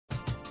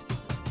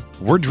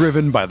We're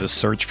driven by the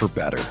search for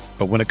better.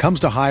 But when it comes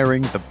to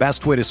hiring, the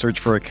best way to search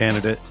for a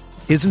candidate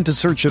isn't to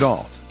search at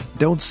all.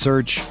 Don't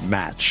search,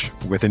 match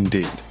with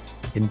Indeed.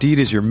 Indeed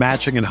is your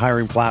matching and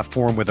hiring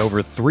platform with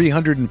over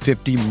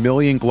 350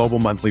 million global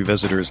monthly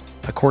visitors,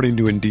 according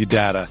to Indeed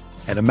data,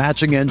 and a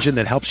matching engine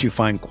that helps you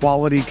find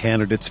quality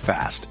candidates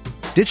fast.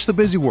 Ditch the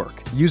busy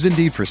work. Use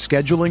Indeed for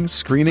scheduling,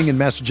 screening, and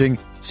messaging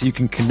so you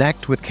can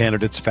connect with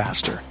candidates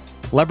faster.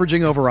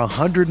 Leveraging over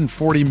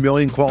 140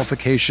 million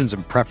qualifications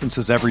and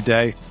preferences every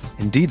day,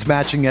 Indeed's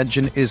matching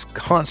engine is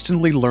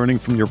constantly learning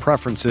from your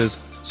preferences,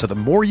 so the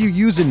more you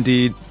use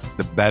Indeed,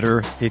 the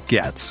better it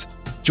gets.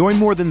 Join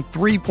more than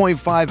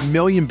 3.5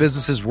 million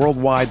businesses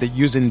worldwide that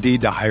use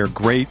Indeed to hire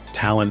great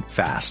talent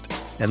fast.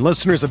 And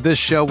listeners of this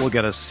show will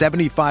get a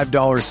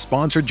 $75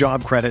 sponsored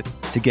job credit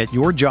to get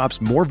your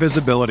jobs more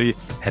visibility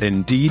at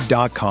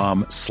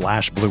Indeed.com/Blue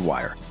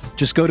Wire.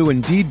 Just go to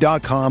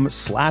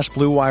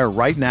Indeed.com/Blue Wire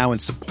right now and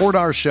support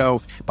our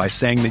show by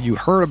saying that you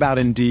heard about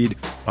Indeed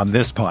on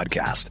this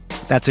podcast.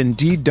 That's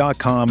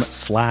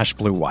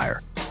Indeed.com/Blue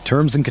Wire.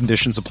 Terms and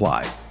conditions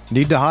apply.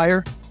 Need to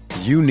hire?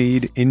 You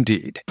need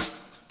Indeed.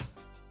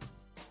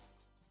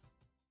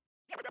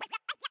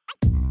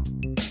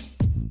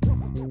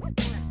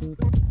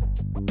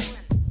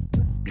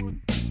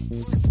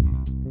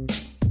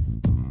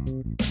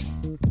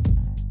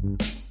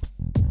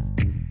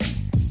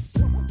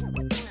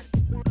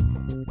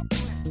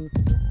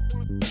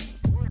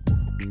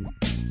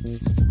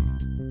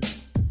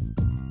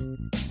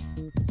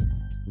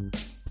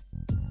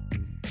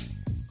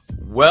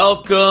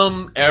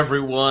 Welcome,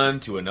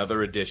 everyone, to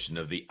another edition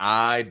of the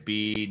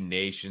IB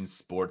Nation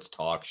Sports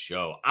Talk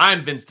Show.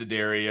 I'm Vince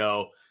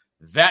D'Addario.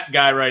 That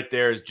guy right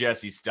there is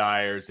Jesse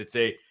Stiers.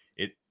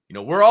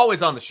 We're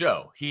always on the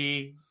show.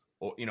 He,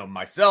 or,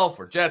 myself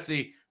or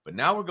Jesse, but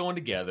now we're going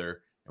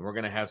together and we're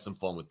going to have some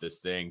fun with this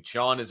thing.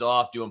 Sean is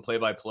off doing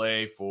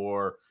play-by-play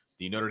for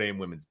the Notre Dame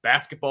women's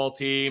basketball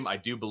team. I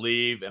do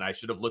believe, and I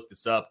should have looked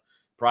this up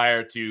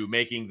prior to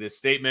making this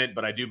statement,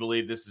 but I do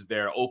believe this is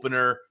their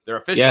opener, their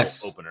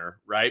official opener,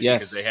 right? Yes.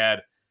 Because they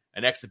had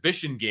an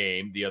exhibition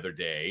game the other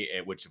day,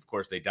 which of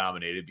course they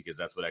dominated because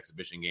that's what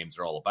exhibition games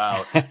are all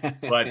about.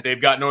 But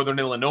they've got Northern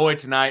Illinois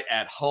tonight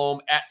at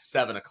home at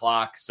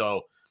 7:00.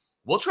 So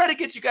we'll try to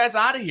get you guys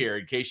out of here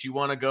in case you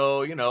want to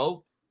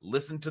go,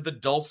 listen to the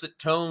dulcet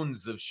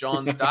tones of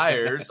Sean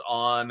Stiers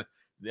on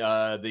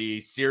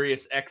the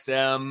Sirius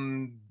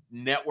XM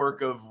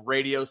network of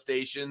radio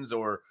stations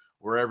or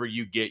wherever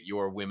you get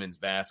your women's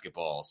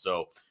basketball.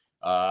 So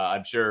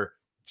I'm sure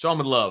Sean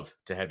would love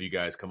to have you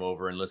guys come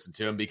over and listen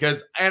to him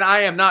and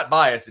I am not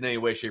biased in any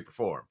way, shape, or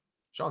form.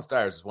 Sean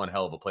Stiers is one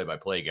hell of a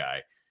play-by-play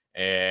guy,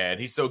 and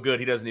he's so good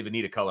he doesn't even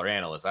need a color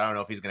analyst. I don't know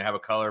if he's going to have a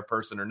color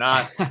person or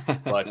not,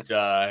 but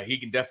he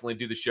can definitely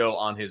do the show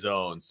on his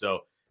own.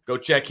 So go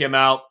check him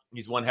out.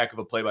 He's one heck of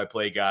a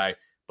play-by-play guy.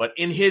 But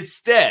in his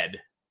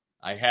stead,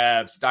 I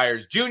have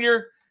Stiers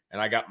Jr.,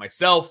 and I got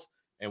myself,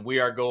 and we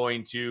are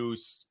going to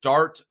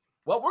start.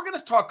 Well, we're going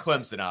to talk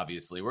Clemson,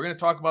 obviously. We're going to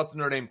talk about the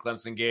Notre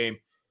Dame-Clemson game.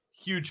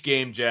 Huge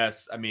game,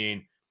 Jess. I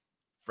mean,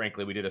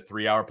 frankly, we did a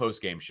 3-hour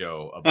post-game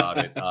show about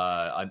it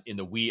in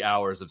the wee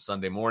hours of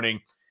Sunday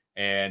morning.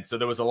 And so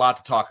there was a lot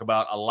to talk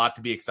about, a lot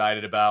to be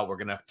excited about. We're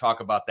going to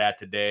talk about that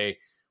today.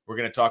 We're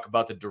going to talk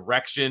about the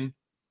direction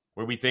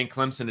where we think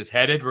Clemson is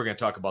headed. We're going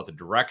to talk about the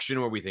direction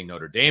where we think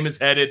Notre Dame is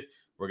headed.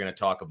 We're going to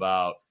talk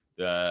about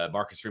the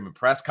Marcus Freeman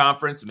press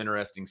conference. Some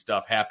interesting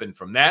stuff happened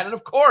from that. And,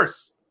 of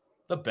course,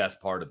 the best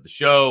part of the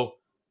show,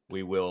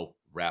 we will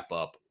wrap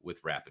up with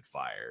rapid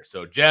fire.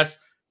 So, Jess,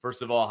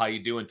 first of all, how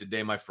you doing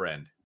today, my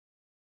friend?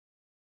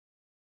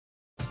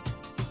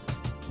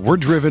 We're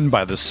driven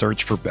by the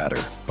search for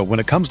better. But when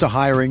it comes to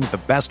hiring,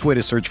 the best way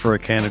to search for a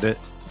candidate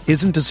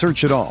isn't to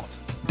search at all.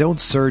 Don't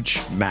search,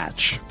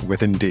 match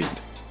with Indeed.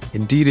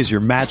 Indeed is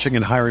your matching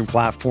and hiring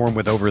platform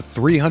with over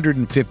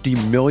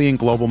 350 million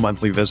global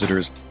monthly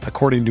visitors,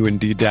 according to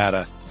Indeed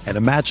data, and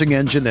a matching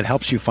engine that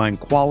helps you find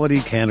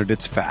quality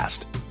candidates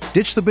fast.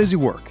 Ditch the busy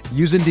work.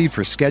 Use Indeed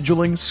for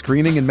scheduling,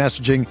 screening, and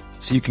messaging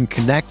so you can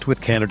connect with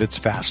candidates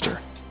faster.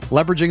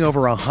 Leveraging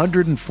over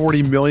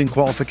 140 million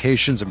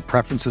qualifications and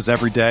preferences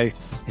every day,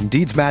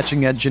 Indeed's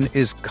matching engine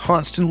is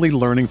constantly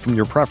learning from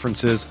your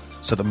preferences,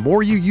 so the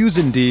more you use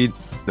Indeed,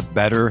 the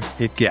better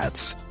it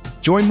gets.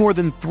 Join more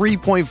than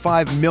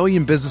 3.5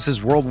 million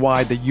businesses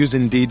worldwide that use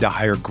Indeed to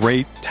hire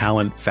great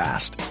talent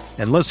fast.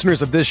 And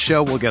listeners of this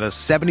show will get a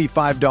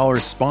 $75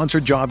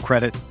 sponsored job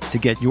credit to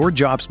get your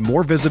jobs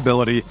more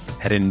visibility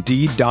at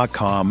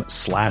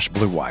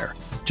Indeed.com/Blue Wire.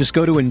 Just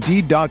go to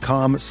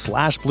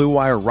Indeed.com/Blue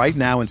Wire right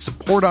now and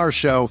support our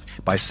show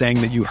by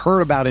saying that you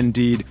heard about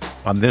Indeed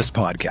on this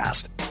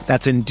podcast.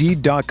 That's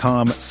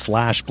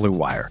Indeed.com/Blue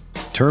Wire.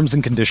 Terms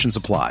and conditions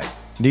apply.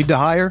 Need to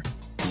hire?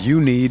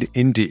 You need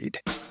Indeed.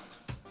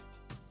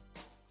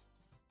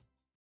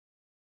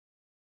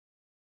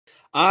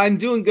 I'm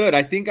doing good.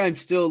 I think I'm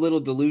still a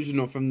little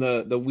delusional from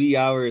the wee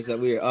hours that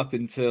we were up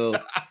until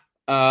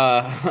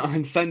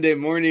on Sunday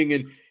morning.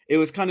 And it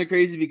was kind of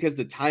crazy because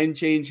the time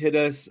change hit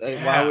us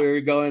while we were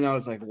going. I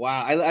was like,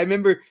 wow. I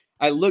remember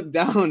I looked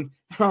down and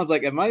I was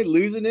like, am I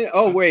losing it?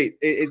 Oh, wait,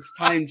 it's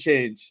time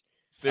change.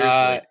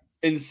 Seriously.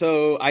 And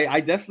so I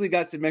definitely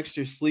got some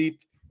extra sleep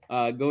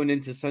going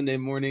into Sunday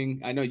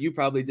morning. I know you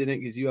probably didn't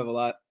because you have a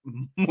lot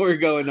more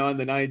going on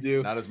than I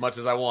do. Not as much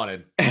as I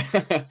wanted.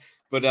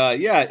 But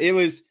yeah,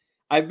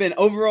 I've been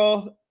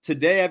overall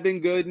today. I've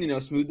been good,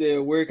 smooth day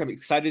at work. I'm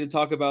excited to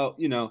talk about,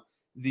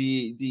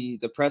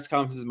 the press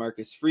conference with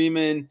Marcus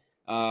Freeman,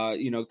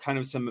 kind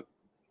of some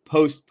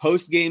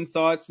post game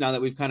thoughts now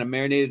that we've kind of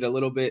marinated a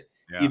little bit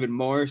even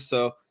more.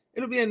 So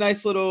it'll be a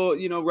nice little,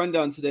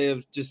 rundown today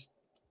of just,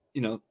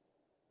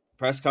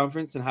 press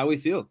conference and how we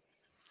feel.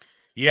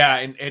 Yeah.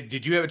 And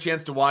did you have a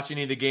chance to watch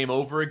any of the game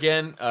over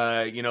again?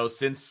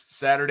 Since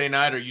Saturday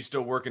night, or are you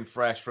still working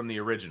fresh from the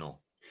original?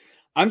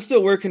 I'm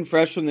still working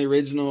fresh from the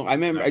original. I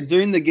remember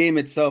during the game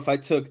itself, I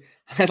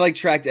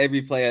tracked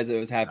every play as it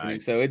was happening.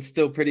 Nice. So it's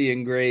still pretty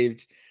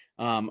engraved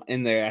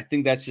in there. I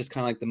think that's just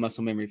kind of like the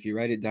muscle memory. If you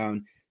write it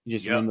down, you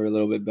just remember a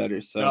little bit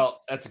better. So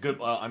well, that's a good.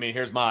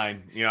 Here's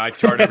mine. I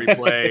chart every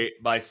play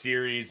by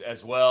series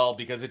as well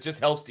because it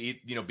just helps to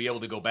be able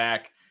to go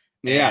back.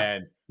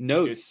 And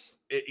notes.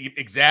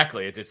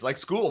 Exactly. It's like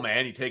school,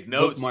 man. You take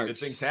notes. Good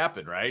things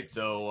happen, right?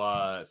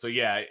 So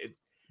yeah.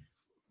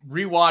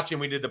 Rewatching,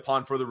 we did the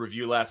Pond Further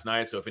review last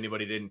night. So if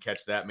anybody didn't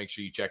catch that, make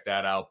sure you check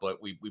that out.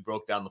 But we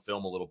broke down the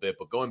film a little bit.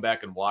 But going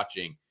back and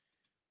watching,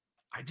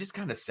 I just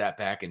kind of sat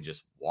back and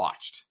just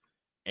watched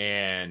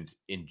and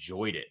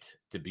enjoyed it,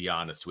 to be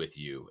honest with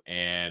you.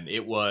 And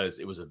it was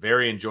a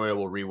very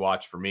enjoyable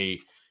rewatch for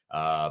me,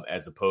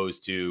 as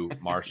opposed to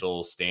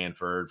Marshall,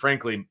 Stanford,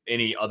 frankly,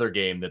 any other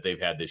game that they've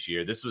had this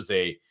year. This was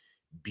a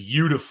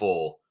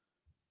beautiful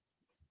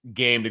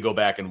game to go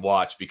back and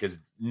watch because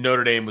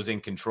Notre Dame was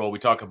in control. We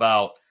talk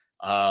about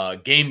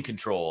game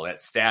control,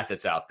 that stat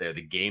that's out there,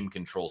 the game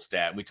control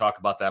stat. And we talk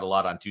about that a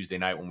lot on Tuesday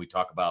night when we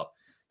talk about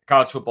the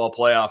College Football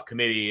Playoff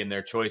Committee and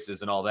their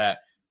choices and all that.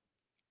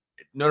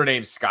 Notre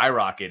Dame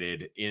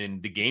skyrocketed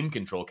in the game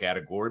control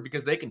category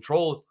because they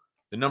controlled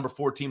the number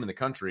 4 team in the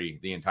country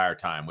the entire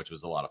time, which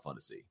was a lot of fun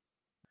to see.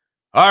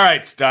 All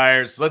right,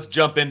 Stiers, let's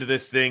jump into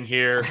this thing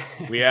here.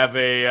 We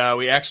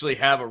actually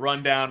have a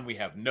rundown. We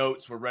have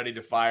notes. We're ready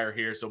to fire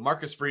here. So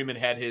Marcus Freeman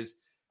had his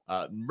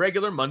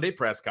regular Monday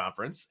press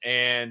conference,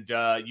 and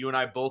you and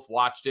I both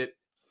watched it.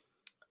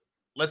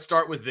 Let's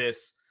start with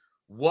this.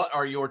 What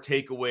are your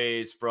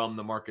takeaways from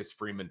the Marcus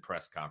Freeman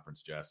press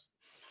conference, Jess?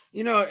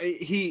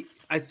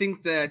 I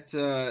think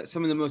that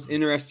some of the most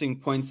interesting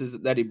points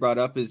that he brought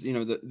up is,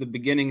 the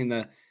beginning and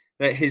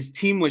that his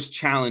team was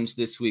challenged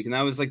this week. And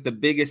that was like the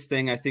biggest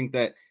thing. I think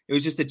that it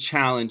was just a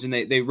challenge and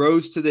they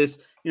rose to this,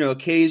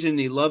 occasion.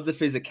 He loved the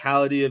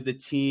physicality of the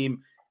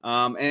team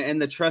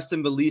and the trust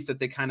and belief that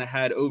they kind of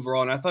had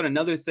overall. And I thought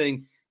another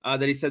thing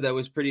that he said that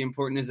was pretty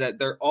important is that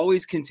they're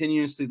always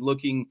continuously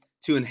looking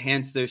to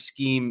enhance their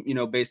scheme,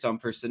 based on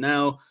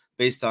personnel,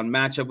 based on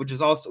matchup,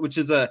 which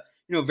is a,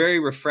 very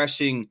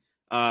refreshing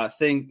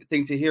thing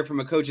to hear from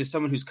a coach, is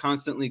someone who's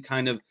constantly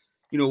kind of,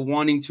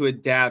 wanting to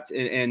adapt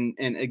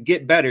and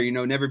get better,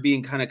 never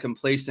being kind of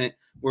complacent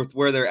with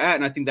where they're at.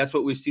 And I think that's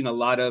what we've seen a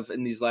lot of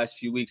in these last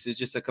few weeks is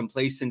just a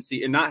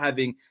complacency and not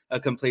having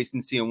a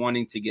complacency and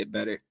wanting to get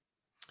better.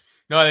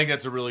 No, I think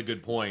that's a really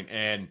good point.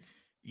 And,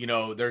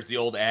 there's the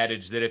old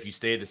adage that if you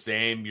stay the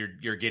same,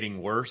 you're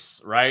getting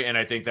worse. Right. And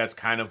I think that's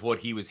kind of what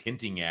he was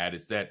hinting at,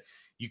 is that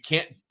you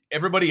can't,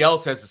 everybody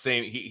else has the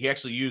same, he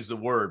actually used the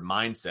word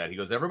mindset. He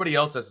goes, everybody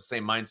else has the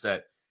same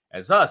mindset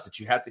as us, that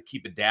you have to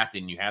keep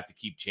adapting, you have to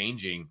keep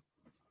changing.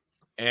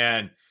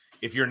 And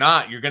if you're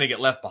not, you're going to get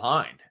left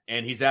behind.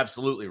 And he's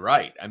absolutely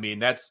right. I mean,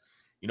 that's,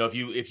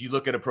 if you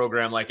look at a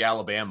program like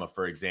Alabama,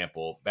 for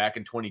example, back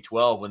in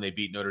 2012, when they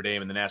beat Notre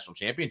Dame in the national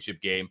championship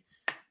game,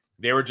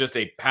 they were just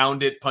a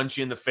pound it, punch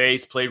you in the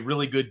face, play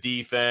really good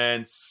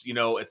defense,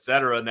 et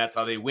cetera. And that's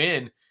how they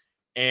win.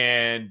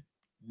 And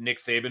Nick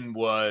Saban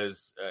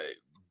was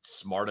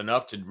smart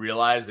enough to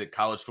realize that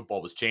college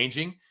football was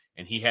changing,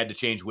 and he had to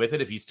change with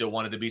it if he still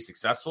wanted to be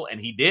successful. And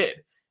he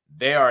did.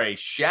 They are a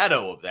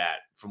shadow of that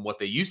from what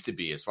they used to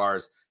be as far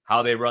as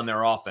how they run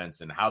their offense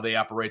and how they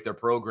operate their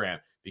program,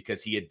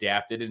 because he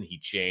adapted and he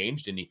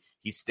changed and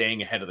he's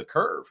staying ahead of the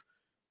curve.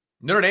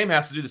 Notre Dame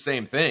has to do the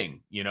same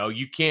thing.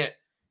 You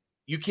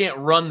can't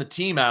run the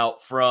team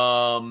out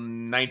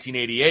from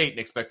 1988 and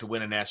expect to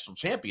win a national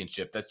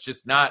championship. That's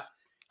just not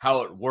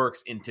how it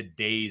works in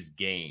today's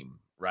game.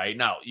 Right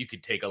now, you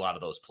could take a lot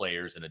of those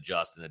players and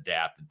adjust and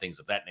adapt and things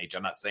of that nature.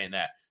 I'm not saying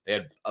that. They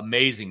had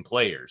amazing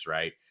players,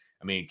 right?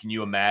 I mean, can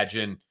you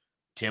imagine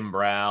Tim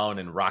Brown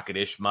and Rocket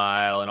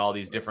Ismail and all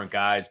these different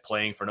guys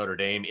playing for Notre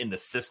Dame in the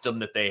system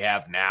that they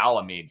have now?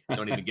 I mean,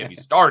 don't even get me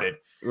started.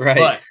 Right.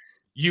 But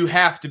you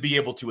have to be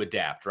able to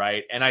adapt,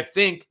 right? And I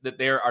think that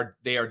they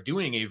are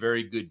doing a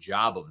very good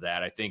job of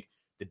that. I think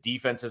the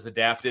defense has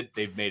adapted.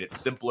 They've made it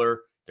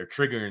simpler. They're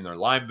triggering their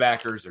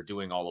linebackers. They're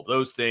doing all of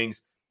those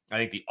things. I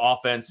think the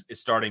offense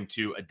is starting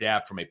to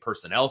adapt from a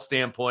personnel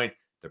standpoint.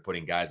 They're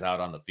putting guys out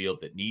on the field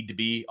that need to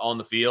be on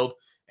the field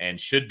and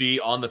should be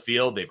on the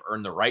field. They've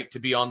earned the right to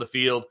be on the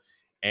field.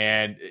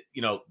 And,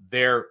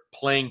 they're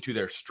playing to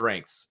their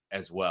strengths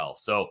as well.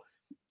 So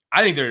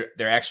I think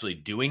they're actually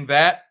doing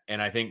that.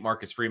 And I think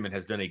Marcus Freeman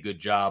has done a good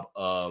job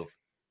of,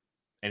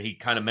 and he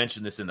kind of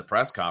mentioned this in the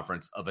press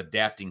conference, of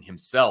adapting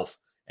himself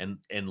and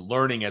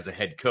learning as a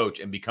head coach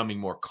and becoming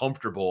more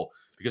comfortable.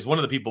 Because one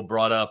of the people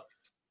brought up,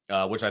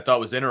 which I thought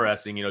was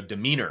interesting,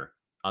 demeanor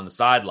on the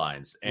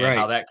sidelines and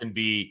how that can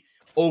be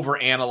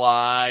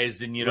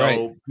overanalyzed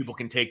and, people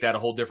can take that a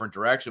whole different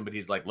direction. But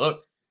he's like,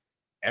 look,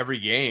 every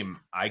game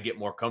I get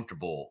more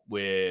comfortable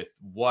with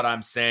what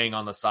I'm saying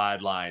on the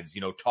sidelines,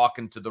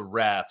 talking to the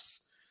refs,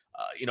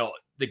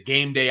 the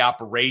game day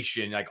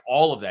operation, like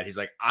all of that. He's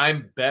like,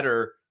 I'm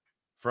better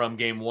from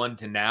game 1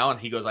 to now. And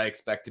he goes, I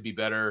expect to be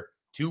better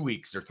 2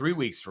 weeks or 3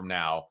 weeks from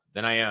now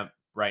than I am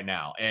right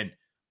now. And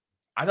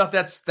I thought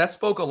that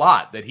spoke a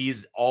lot, that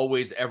he's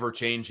always ever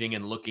changing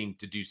and looking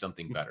to do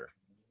something better.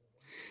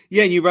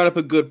 Yeah, and you brought up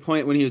a good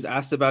point when he was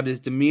asked about his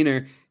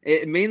demeanor.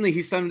 Mainly,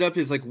 he summed it up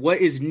as like, what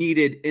is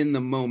needed in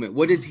the moment?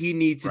 What does he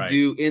need to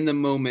do in the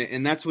moment?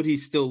 And that's what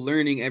he's still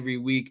learning every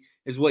week,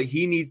 is what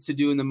he needs to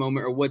do in the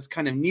moment, or what's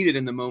kind of needed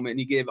in the moment. And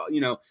he gave,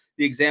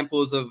 the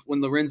examples of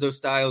when Lorenzo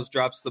Styles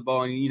drops the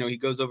ball and, he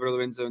goes over to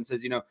Lorenzo and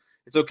says,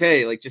 it's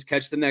okay. Like, just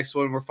catch the next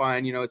one. We're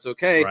fine. It's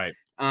okay. Right.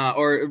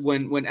 Or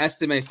when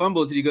Estime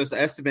fumbles and he goes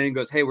to Estime and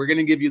goes, hey, we're going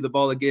to give you the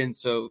ball again.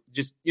 So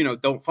just,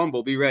 don't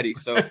fumble, be ready.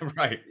 So,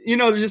 right.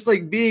 Just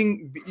like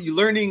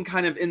learning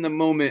kind of in the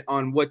moment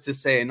on what to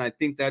say. And I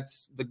think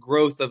that's the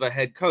growth of a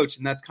head coach.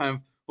 And that's kind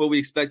of what we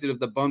expected of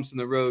the bumps in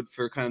the road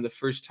for kind of the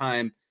first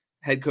time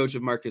head coach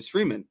of Marcus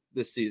Freeman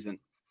this season.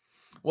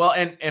 Well,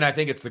 and I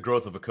think it's the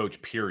growth of a coach,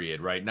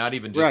 period, right? Not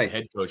even just a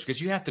head coach, because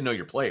you have to know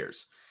your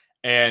players.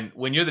 And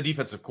when you're the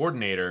defensive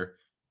coordinator,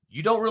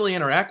 you don't really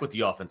interact with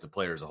the offensive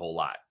players a whole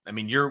lot. I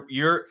mean,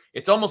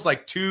 it's almost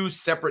like two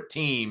separate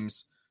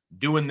teams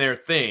doing their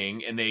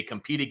thing, and they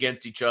compete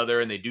against each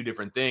other and they do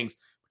different things,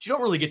 but you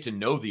don't really get to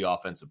know the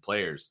offensive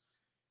players.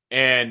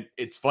 And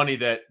it's funny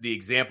that the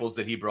examples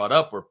that he brought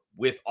up were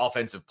with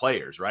offensive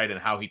players, right? And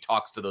how he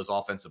talks to those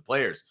offensive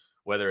players,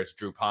 whether it's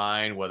Drew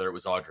Pine, whether it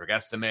was Audric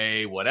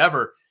Estime,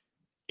 whatever.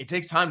 It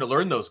takes time to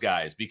learn those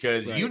guys,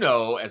 because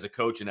as a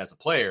coach and as a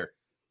player,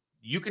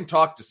 you can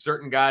talk to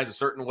certain guys a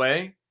certain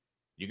way.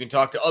 You can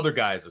talk to other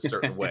guys a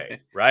certain way,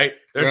 right?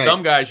 There's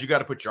some guys you got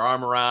to put your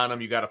arm around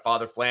them. You got to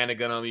Father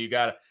Flanagan them.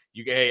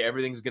 Hey,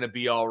 everything's going to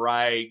be all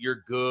right.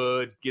 You're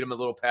good. Get them a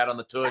little pat on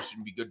the tush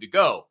and be good to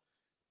go.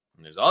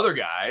 And there's other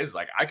guys,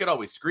 like, I could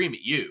always scream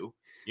at you.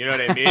 You know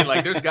what I mean?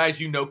 Like, there's guys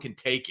can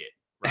take it,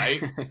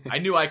 right? I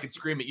knew I could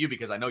scream at you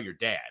because I know your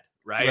dad,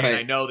 right? And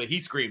I know that he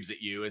screams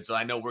at you, and so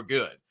I know we're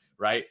good,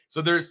 right?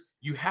 So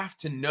you have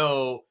to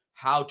know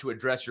how to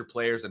address your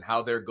players and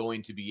how they're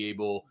going to be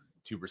able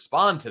to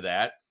respond to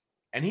that.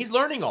 And he's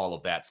learning all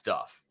of that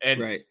stuff.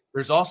 And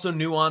there's also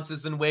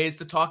nuances and ways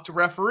to talk to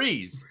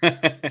referees.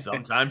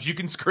 Sometimes you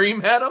can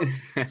scream at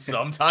them.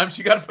 Sometimes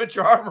you got to put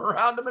your arm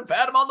around them and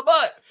pat them on the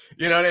butt.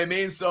 You know what I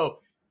mean? So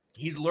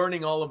he's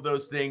learning all of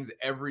those things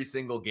every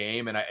single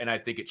game. And I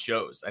think it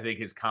shows. I think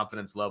his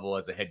confidence level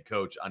as a head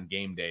coach on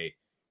game day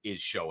is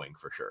showing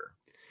for sure.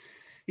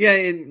 Yeah.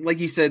 And like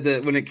you said,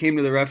 that when it came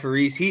to the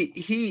referees,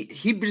 he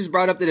just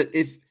brought up that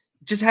if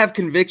just have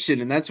conviction,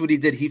 and that's what he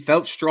did. He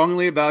felt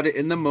strongly about it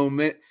in the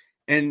moment.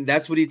 And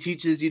that's what he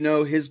teaches,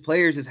 his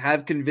players, is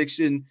have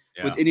conviction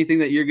with anything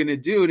that you're going to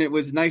do. And it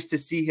was nice to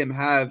see him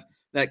have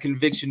that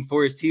conviction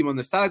for his team on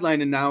the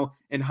sideline. And now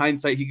in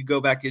hindsight, he could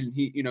go back and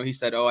he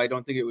said, I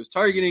don't think it was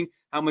targeting.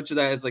 How much of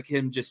that is like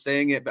him just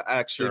saying it, but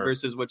actually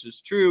versus which is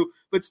true.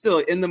 But still,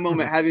 in the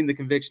moment, having the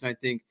conviction, I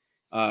think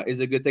is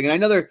a good thing.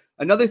 And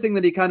another thing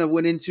that he kind of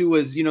went into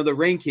was, the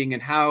ranking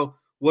and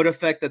what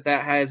effect that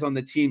has on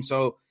the team.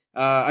 So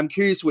I'm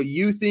curious what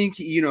you think.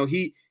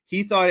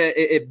 He thought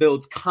it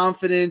builds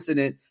confidence, and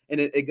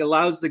it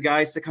allows the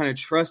guys to kind of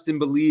trust and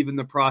believe in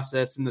the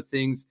process and the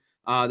things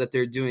that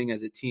they're doing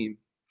as a team.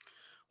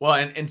 Well,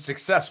 and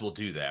success will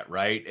do that,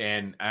 right?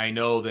 And I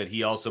know that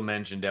he also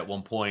mentioned at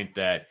one point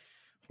that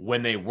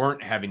when they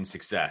weren't having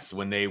success,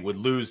 when they would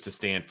lose to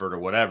Stanford or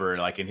whatever,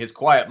 like in his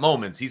quiet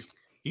moments,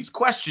 he's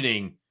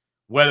questioning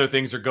whether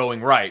things are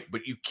going right,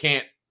 but you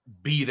can't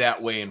be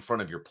that way in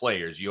front of your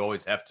players. You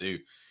always have to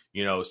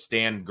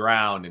stand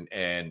ground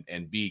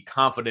and be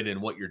confident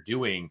in what you're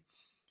doing.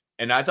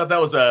 And I thought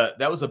that was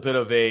a bit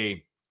of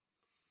a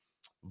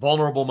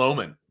vulnerable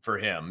moment for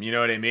him. You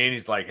know what I mean?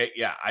 He's like, hey,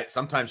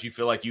 sometimes you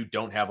feel like you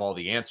don't have all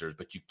the answers,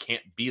 but you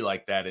can't be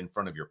like that in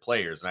front of your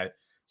players. And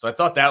so I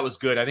thought that was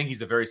good. I think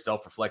he's a very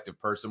self-reflective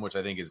person, which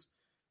I think is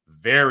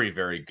very,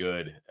 very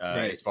good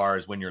as far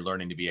as when you're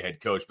learning to be a head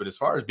coach. But as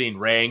far as being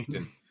ranked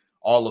and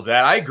all of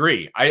that, I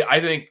agree. I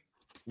think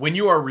when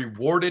you are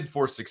rewarded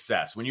for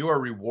success, when you are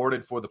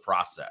rewarded for the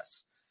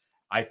process,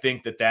 I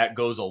think that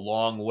goes a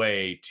long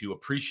way to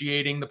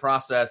appreciating the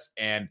process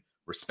and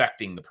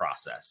respecting the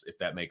process, if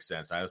that makes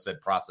sense. I said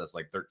process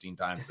like 13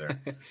 times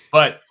there,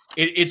 but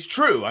it's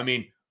true. I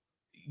mean,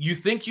 you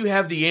think you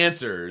have the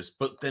answers,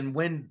 but then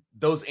when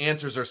those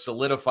answers are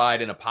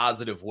solidified in a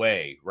positive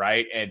way,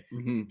 right?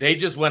 And they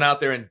just went out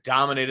there and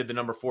dominated the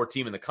number 4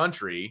 team in the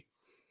country,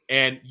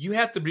 and you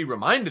have to be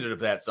reminded of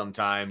that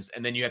sometimes,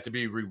 and then you have to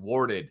be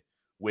rewarded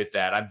with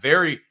that. I'm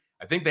very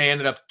I think they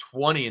ended up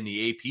 20 in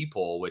the AP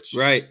poll, which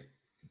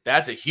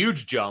that's a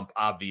huge jump,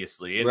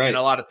 obviously. And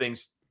a lot of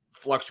things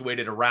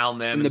fluctuated around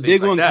them. And the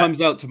big one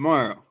comes out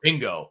tomorrow.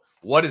 Bingo.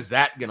 What is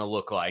that going to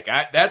look like?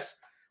 That's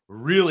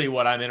really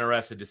what I'm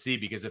interested to see,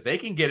 because if they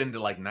can get into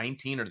like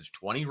 19 or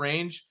 20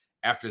 range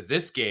after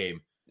this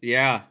game,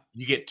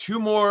 you get 2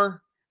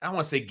 more. I don't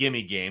want to say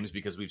gimme games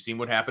because we've seen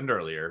what happened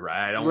earlier,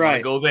 right? I don't want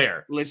to go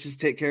there. Let's just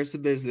take care of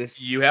some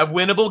business. You have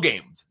winnable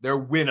games. They're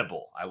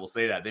winnable. I will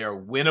say that. They are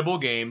winnable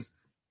games.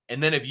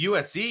 And then if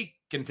USC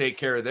can take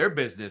care of their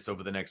business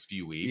over the next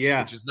few weeks,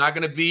 which is not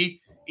going to be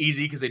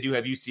easy because they do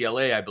have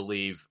UCLA, I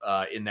believe,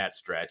 in that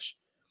stretch,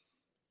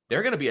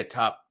 they're going to be a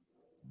top.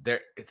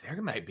 There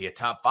might be a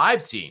top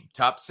 5 team,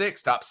 top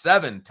 6, top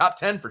 7, top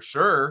 10 for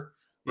sure,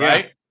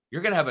 right?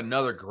 You're going to have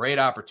another great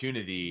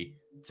opportunity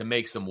to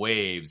make some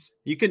waves.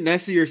 You could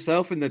nestle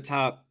yourself in the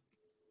top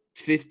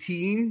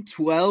 15,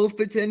 12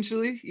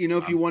 potentially.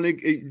 If you want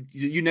to,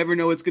 you never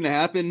know what's going to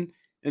happen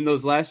in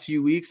those last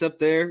few weeks up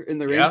there in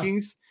the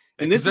rankings.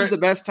 And this is the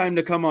best time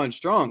to come on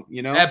strong,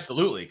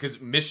 Absolutely,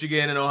 because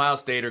Michigan and Ohio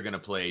State are going to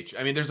play.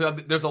 I mean, there's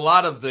a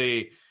lot of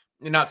the.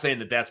 You're not saying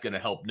that that's going to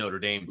help Notre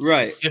Dame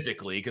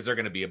specifically, because they're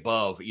going to be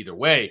above either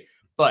way.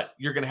 But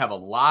you're going to have a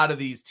lot of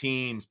these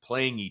teams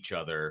playing each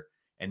other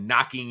and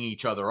knocking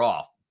each other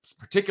off,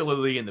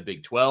 particularly in the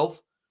Big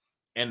 12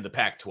 and the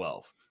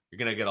Pac-12. You're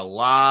going to get a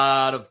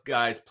lot of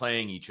guys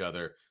playing each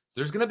other. So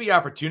there's going to be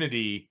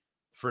opportunity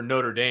for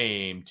Notre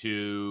Dame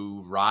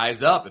to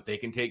rise up if they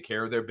can take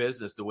care of their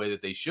business the way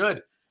that they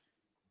should.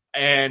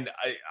 And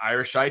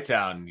Irish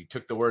Chi-Town, you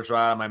took the words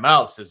right out of my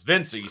mouth, says,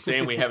 Vince, are you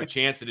saying we have a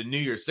chance at a New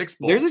Year's Six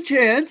Bowl? There's a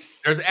chance.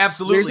 There's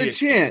absolutely a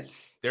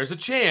chance. There's a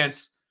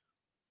chance.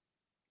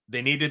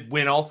 They need to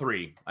win all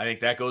 3. I think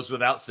that goes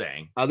without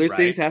saying. Other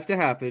things have to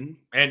happen.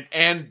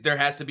 And there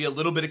has to be a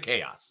little bit of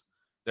chaos.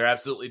 There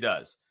absolutely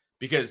does.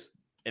 Because,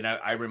 and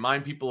I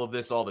remind people of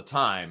this all the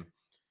time,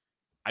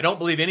 I don't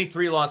believe any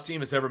 3-loss team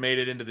has ever made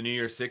it into the New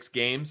Year's Six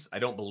games. I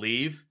don't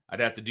believe. I'd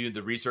have to do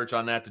the research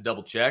on that to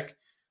double check.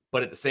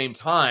 But at the same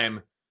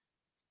time,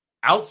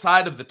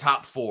 outside of the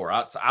top 4,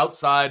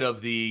 outside of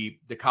the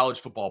college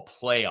football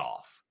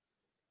playoff,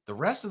 the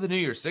rest of the New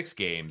Year's Six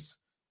games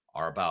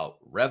are about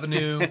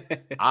revenue,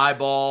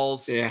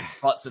 eyeballs,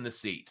 butts in the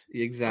seat.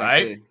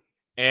 Exactly. Right?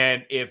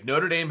 And if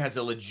Notre Dame has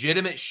a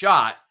legitimate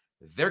shot,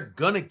 they're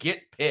going to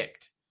get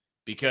picked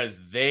because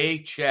they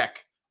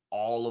check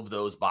all of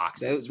those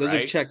boxes. Those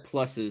are check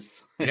pluses.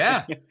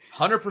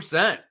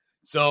 100%.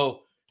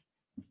 So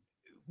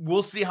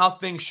we'll see how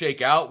things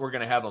shake out. We're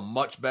going to have a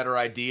much better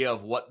idea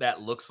of what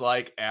that looks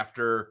like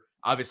after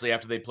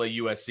they play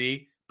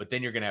USC, but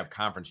then you're going to have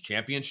conference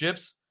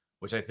championships,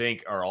 which I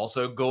think are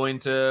also going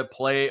to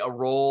play a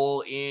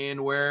role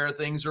in where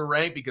things are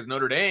ranked, because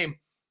Notre Dame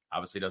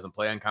obviously doesn't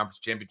play on conference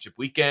championship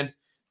weekend.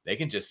 They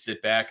can just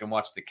sit back and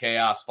watch the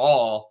chaos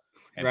fall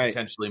and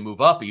potentially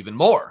move up even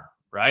more.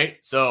 Right.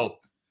 So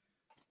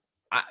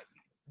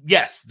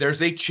yes,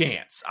 there's a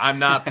chance. I'm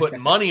not putting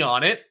money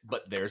on it,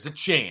 but there's a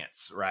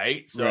chance,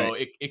 right? So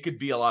it could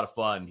be a lot of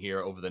fun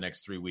here over the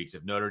next 3 weeks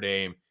if Notre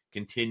Dame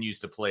continues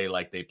to play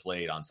like they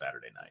played on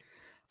Saturday night.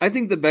 I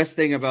think the best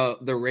thing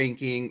about the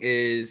ranking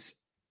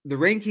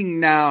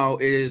now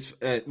is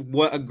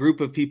what a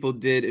group of people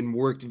did and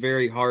worked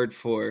very hard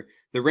for.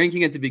 The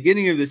ranking at the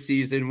beginning of the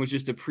season was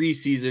just a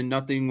preseason.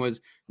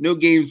 No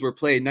games were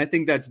played. And I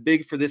think that's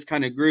big for this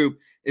kind of group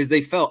is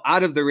they fell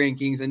out of the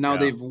rankings and now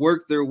they've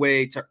worked their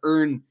way to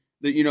earn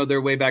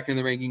their way back in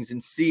the rankings,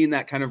 and seeing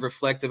that kind of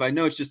reflective. I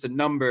know it's just a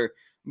number,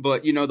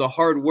 but the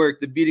hard work,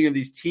 the beating of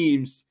these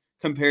teams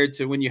compared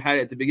to when you had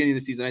it at the beginning of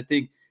the season, I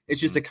think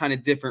it's just a kind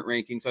of different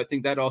ranking. So I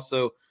think that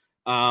also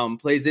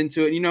plays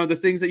into it. The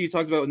things that you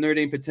talked about with Notre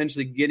Dame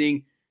potentially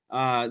getting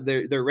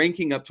their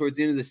ranking up towards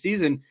the end of the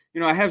season.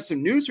 I have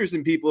some news for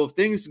some people. If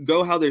things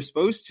go how they're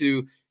supposed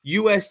to,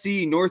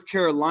 USC, North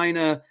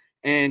Carolina,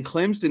 and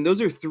Clemson, those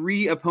are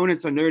 3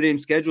 opponents on Notre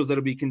Dame's schedules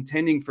that'll be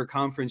contending for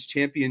conference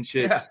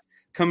championships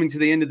coming to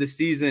the end of the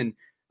season.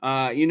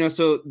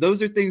 So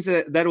those are things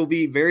that'll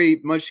be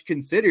very much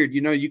considered.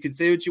 You could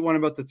say what you want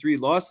about the 3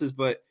 losses,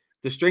 but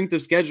the strength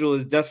of schedule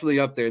is definitely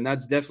up there, and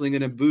that's definitely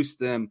going to boost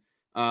them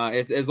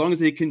as long as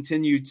they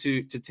continue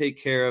to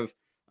take care of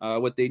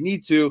what they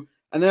need to.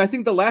 And then I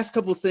think the last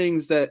couple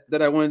things that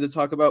I wanted to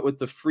talk about with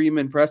the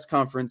Freeman press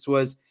conference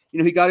was,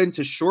 he got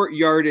into short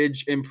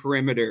yardage and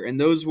perimeter, and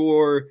those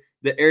were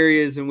the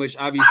areas in which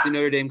obviously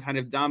Notre Dame kind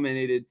of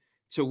dominated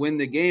to win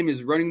the game,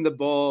 is running the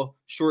ball,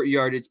 short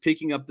yardage,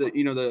 picking up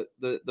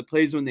the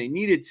plays when they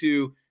needed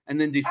to, and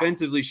then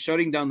defensively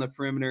shutting down the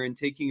perimeter and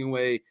taking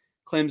away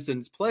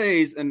Clemson's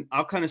plays. And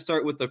I'll kind of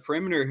start with the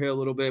perimeter here a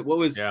little bit.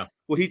 What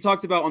he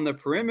talked about on the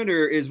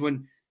perimeter is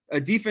when a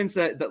defense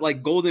that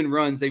like Golden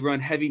runs, they run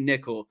heavy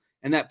nickel,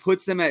 and that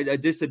puts them at a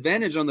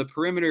disadvantage on the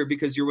perimeter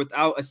because you're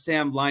without a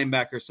Sam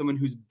linebacker, someone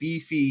who's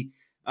beefy,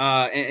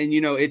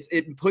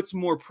 it puts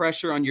more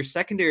pressure on your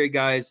secondary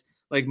guys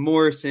like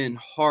Morrison,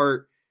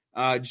 Hart,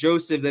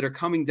 Joseph, that are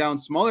coming down,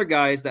 smaller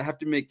guys that have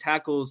to make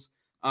tackles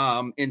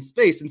in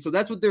space. And so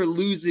that's what they're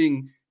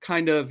losing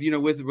kind of,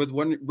 with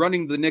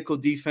running the nickel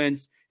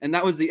defense And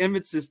that was the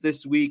emphasis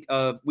this week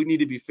of we need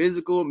to be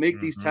physical,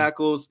 make these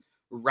tackles,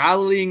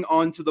 rallying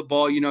onto the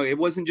ball. It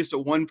wasn't just a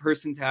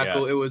 1-person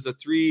tackle. Yes. It was a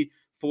 3,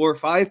 4,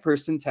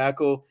 5-person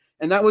tackle.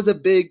 And that was a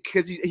big,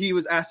 because he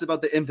was asked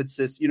about the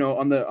emphasis,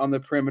 on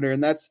the perimeter.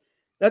 And that's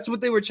what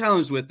they were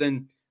challenged with.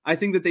 And I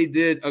think that they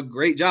did a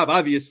great job,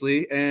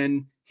 obviously.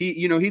 And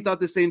he thought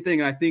the same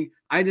thing. And I think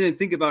I didn't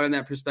think about it in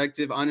that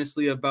perspective,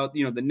 honestly, about,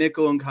 the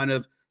nickel and kind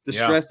of the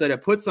stress that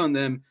it puts on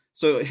them.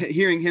 So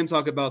hearing him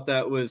talk about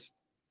that was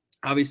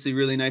obviously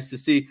really nice to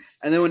see.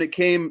 And then when it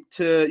came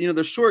to,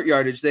 the short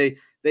yardage,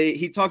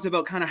 he talked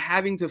about kind of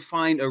having to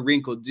find a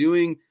wrinkle,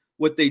 doing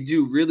what they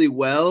do really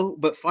well,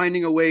 but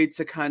finding a way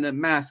to kind of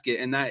mask it.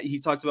 And that he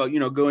talked about,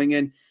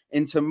 going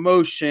into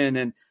motion.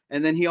 And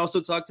then he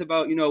also talked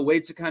about, a way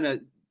to kind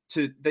of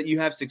that you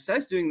have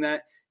success doing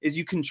that is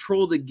you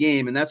control the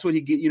game. And that's what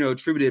he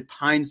attributed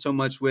Pine so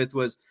much with,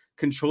 was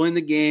controlling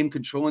the game,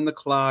 controlling the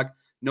clock,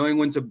 knowing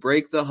when to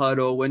break the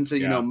huddle, when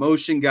to,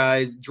 motion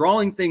guys,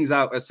 drawing things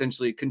out,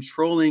 essentially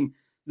controlling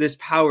this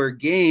power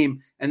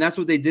game. And that's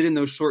what they did in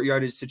those short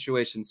yardage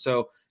situations.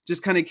 So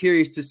just kind of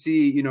curious to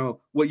see,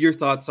 what your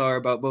thoughts are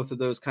about both of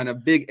those kind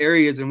of big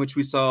areas in which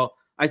we saw,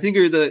 I think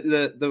are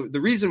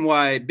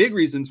the big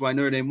reasons why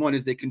Notre Dame won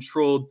is they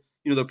controlled,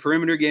 the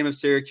perimeter game of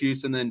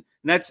Syracuse. And then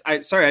I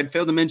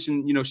failed to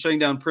mention, shutting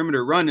down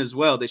perimeter run as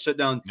well. They shut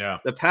down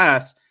the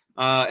pass.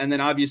 And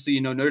then obviously,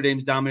 Notre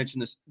Dame's dominance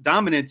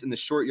in the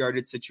short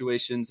yardage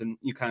situations, and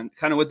you kind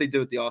of what they did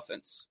with the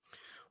offense.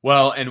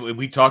 Well, and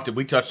we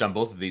touched on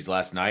both of these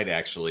last night,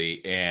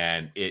 actually,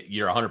 and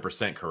you're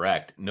 100%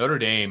 correct. Notre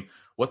Dame,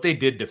 what they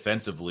did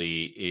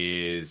defensively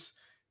is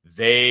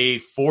they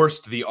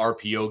forced the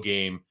RPO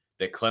game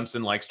that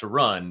Clemson likes to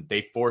run.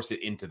 They force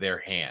it into their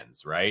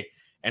hands, right?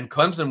 And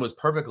Clemson was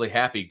perfectly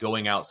happy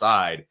going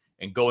outside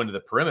and going to the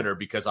perimeter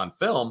because on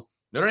film,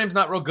 Notre Dame's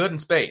not real good in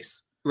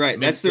space. Right,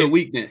 that's their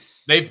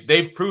weakness.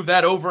 They've proved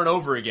that over and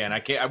over again.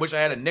 I wish I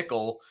had a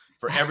nickel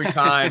for every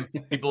time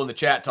people in the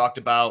chat talked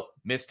about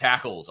missed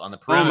tackles on the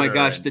perimeter. Oh my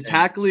gosh, the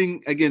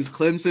tackling against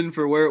Clemson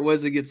for where it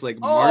was against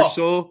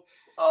Marshall.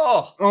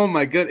 Oh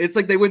my god, it's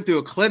like they went through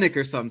a clinic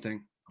or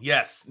something.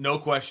 Yes, no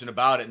question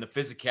about it. And the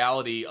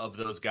physicality of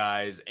those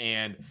guys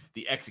and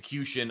the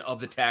execution of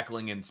the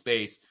tackling in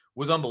space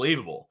was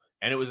unbelievable.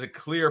 And it was a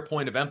clear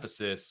point of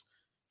emphasis.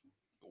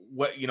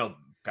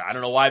 I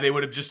don't know why they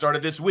would have just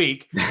started this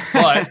week,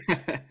 but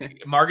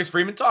Marcus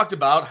Freeman talked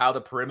about how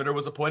the perimeter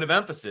was a point of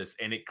emphasis,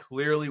 and it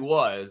clearly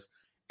was.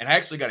 And I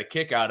actually got a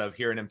kick out of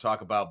hearing him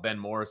talk about Ben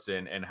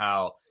Morrison and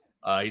how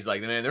he's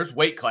like, man, there's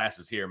weight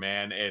classes here,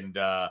 man. And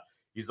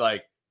he's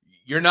like,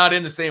 you're not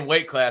in the same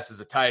weight class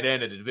as a tight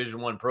end at a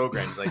Division I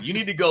program. He's like, you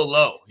need to go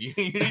low. You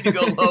need to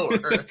go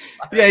lower.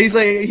 Yeah, he's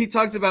like, he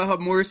talked about how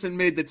Morrison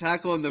made the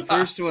tackle in the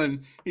first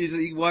one.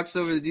 He walks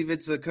over to the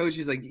defensive coach.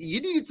 He's like,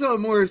 you need to tell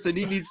Morrison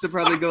he needs to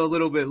probably go a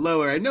little bit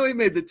lower. I know he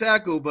made the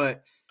tackle,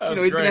 but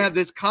he's going to have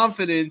this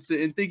confidence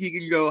and think he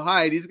can go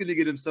high. And he's going to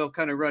get himself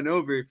kind of run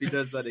over if he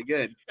does that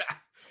again.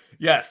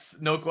 Yes,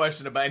 no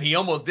question about it. And he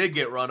almost did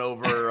get run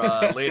over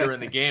later in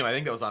the game. I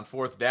think that was on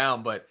fourth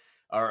down, but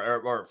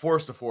or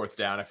forced a fourth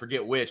down. I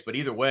forget which, but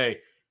either way,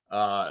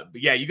 but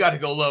yeah, you got to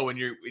go low when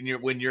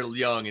you're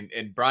young.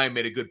 And Brian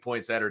made a good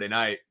point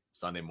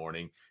Sunday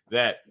morning,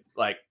 that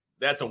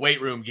that's a weight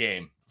room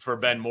game for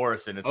Ben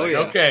Morrison. It's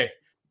okay,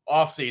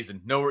 off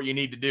season, know what you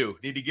need to do.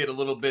 Need to get a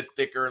little bit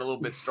thicker and a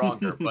little bit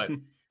stronger.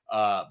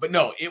 but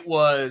no, it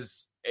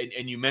was.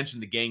 And you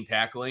mentioned the gang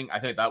tackling. I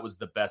think that was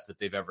the best that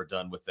they've ever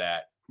done with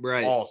that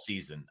all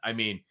season. I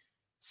mean,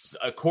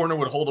 a corner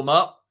would hold them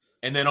up,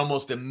 and then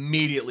almost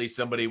immediately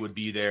somebody would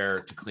be there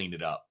to clean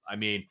it up. I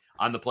mean,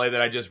 on the play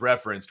that I just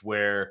referenced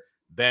where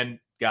Ben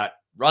got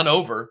run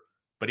over,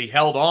 but he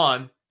held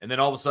on, and then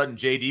all of a sudden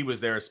JD was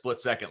there a split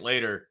second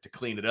later to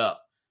clean it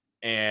up.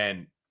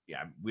 And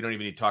yeah, we don't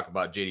even need to talk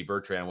about JD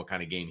Bertrand, what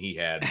kind of game he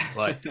had.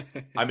 But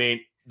I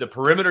mean, the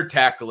perimeter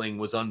tackling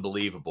was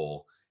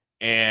unbelievable.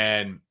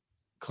 And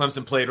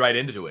Clemson played right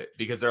into it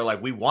because they're like,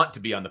 we want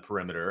to be on the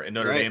perimeter. And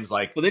Notre Dame's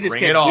like, well, they just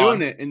kept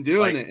doing it and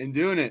doing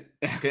it.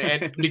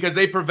 And because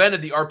they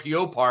prevented the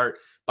RPO part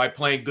by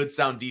playing good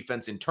sound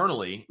defense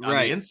internally on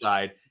the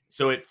inside.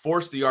 So it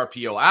forced the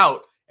RPO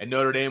out. And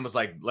Notre Dame was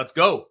like, let's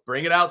go,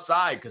 bring it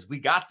outside because we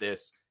got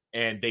this.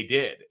 And they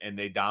did. And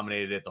they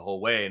dominated it the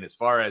whole way. And as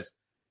far as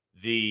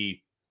the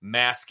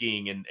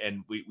masking and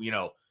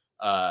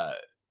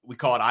we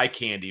call it eye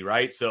candy,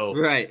 right? So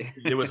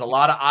there was a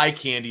lot of eye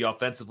candy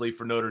offensively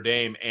for Notre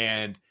Dame.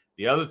 And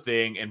the other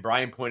thing, and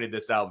Brian pointed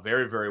this out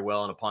very, very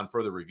well, and upon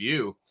further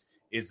review,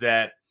 is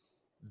that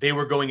they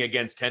were going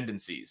against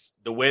tendencies.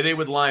 The way they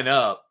would line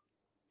up,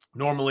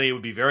 normally it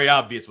would be very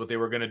obvious what they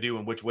were going to do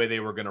and which way they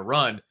were going to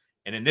run.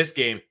 And in this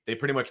game, they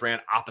pretty much ran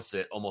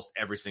opposite almost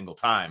every single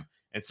time.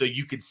 And so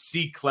you could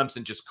see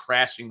Clemson just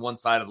crashing one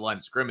side of the line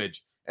of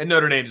scrimmage and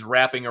Notre Dame's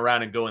wrapping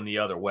around and going the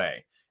other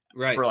way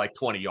for like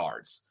 20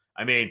 yards.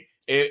 I mean,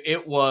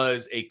 it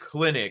was a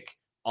clinic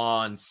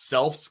on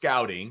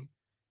self-scouting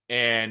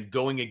and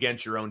going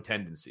against your own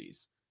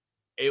tendencies.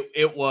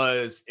 It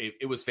was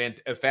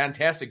a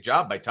fantastic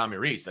job by Tommy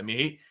Rees. I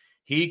mean,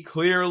 he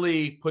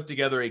clearly put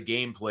together a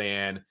game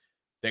plan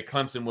that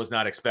Clemson was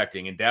not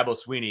expecting. And Dabo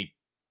Swinney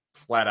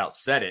flat out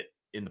said it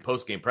in the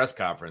post-game press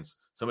conference.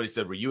 Somebody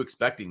said, "Were you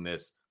expecting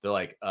this?" They're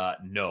like,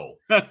 no.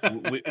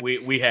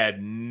 we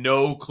had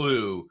no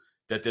clue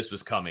that this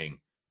was coming,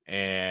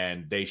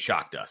 and they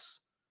shocked us.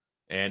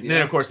 And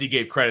then, of course, he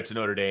gave credit to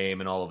Notre Dame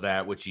and all of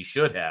that, which he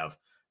should have.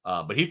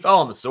 But he fell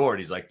on the sword.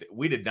 He's like,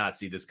 we did not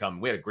see this coming.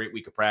 We had a great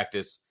week of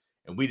practice,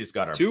 and we just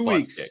got our 2 butts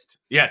weeks kicked.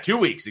 Yeah, 2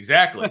 weeks,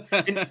 exactly.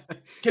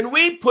 Can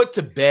we put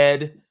to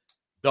bed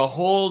the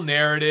whole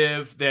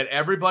narrative that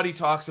everybody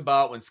talks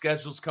about when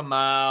schedules come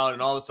out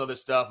and all this other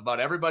stuff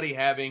about everybody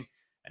having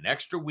an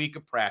extra week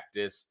of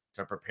practice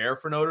to prepare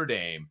for Notre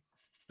Dame?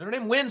 Notre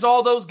Dame wins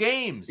all those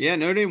games. Yeah,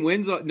 Notre Dame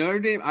wins. Notre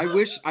Dame, I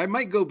wish I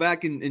might go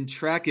back and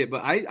track it,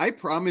 but I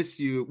promise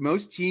you,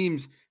 most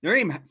teams, Notre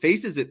Dame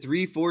faces it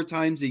 3-4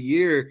 times a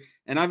year.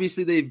 And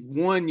obviously they've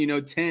won,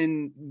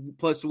 10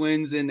 plus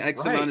wins in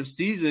X amount of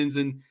seasons.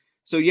 And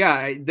so,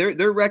 yeah,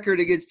 their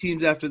record against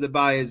teams after the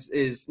bye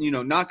is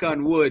knock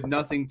on wood,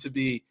 nothing to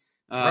be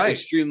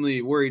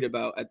extremely worried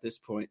about at this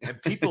point.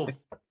 And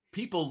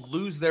people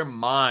lose their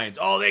minds.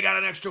 Oh, they got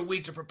an extra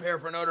week to prepare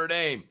for Notre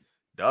Dame.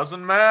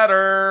 Doesn't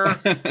matter.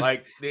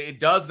 Like, it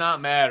does not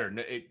matter.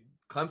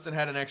 Clemson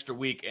had an extra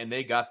week, and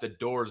they got the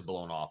doors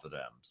blown off of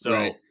them.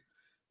 So,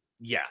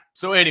 yeah.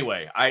 So,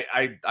 anyway,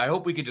 I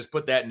hope we can just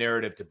put that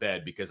narrative to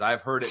bed, because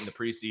I've heard it in the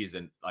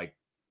preseason, like,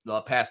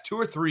 the past 2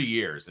 or 3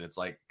 years, and it's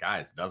like,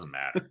 guys, it doesn't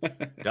matter.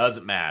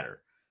 Doesn't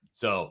matter.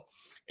 So,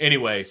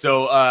 anyway,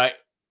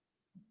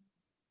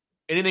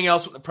 anything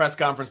else with the press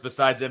conference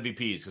besides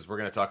MVPs? Because we're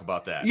going to talk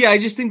about that. Yeah, I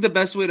just think the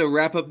best way to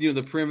wrap up,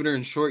 the perimeter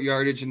and short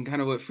yardage and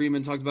kind of what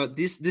Freeman talked about,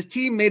 this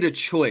team made a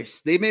choice.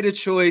 They made a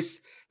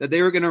choice that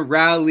they were going to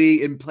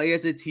rally and play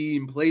as a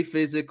team, play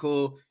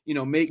physical,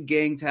 make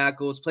gang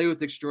tackles, play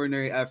with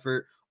extraordinary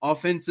effort.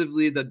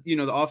 Offensively, the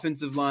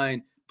offensive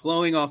line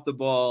blowing off the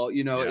ball,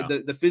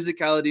 the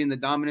physicality and the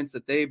dominance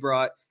that they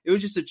brought. It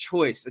was just a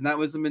choice. And that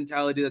was the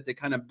mentality that they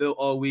kind of built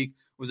all week.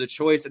 Was a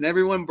choice, and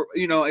everyone,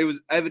 it was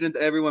evident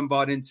that everyone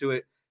bought into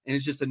it, and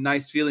it's just a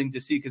nice feeling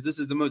to see, because this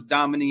is the most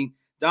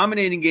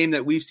dominating game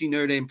that we've seen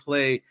Notre Dame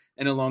play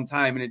in a long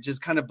time, and it just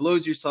kind of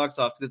blows your socks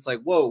off, because it's like,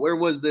 whoa, where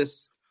was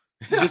this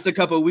just a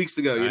couple of weeks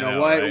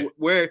ago?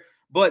 Where?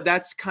 But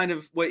that's kind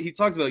of what he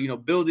talks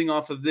about, building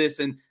off of this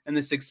and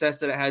the success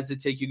that it has to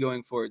take you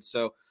going forward.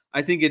 So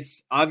I think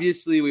it's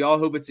obviously, we all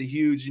hope it's a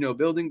huge,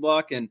 building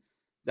block, and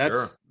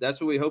that's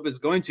what we hope it's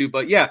going to.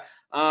 But yeah.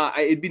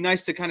 It'd be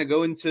nice to kind of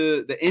go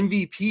into the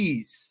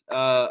MVPs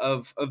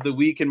of the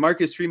week, and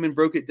Marcus Freeman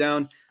broke it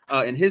down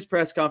in his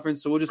press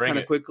conference, so we'll just kind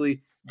of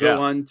quickly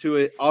go on to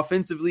it.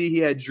 Offensively, he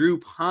had Drew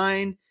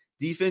Pine.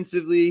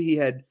 Defensively, he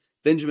had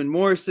Benjamin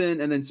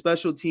Morrison, and then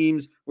special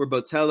teams were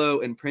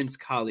Botello and Prince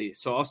Kollie.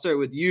 So I'll start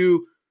with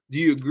you. Do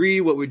you agree?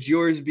 What would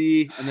yours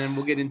be? And then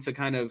we'll get into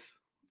kind of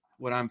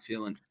what I'm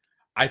feeling.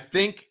 I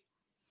think,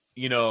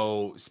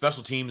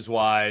 special teams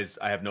wise,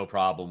 I have no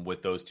problem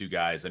with those two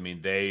guys. I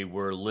mean, they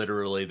were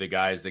literally the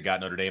guys that got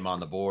Notre Dame on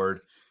the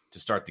board to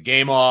start the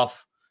game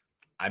off.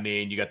 I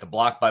mean, you got the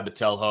block by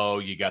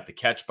Botelho, you got the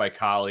catch by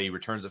Kollie,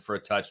 returns it for a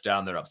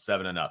touchdown. They're up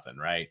 7-0,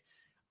 right?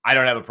 I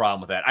don't have a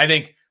problem with that. I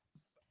think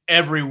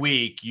every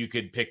week you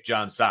could pick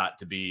John Sott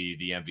to be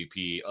the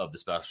MVP of the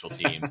special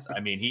teams. I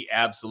mean, he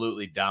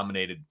absolutely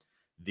dominated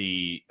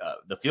the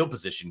field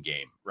position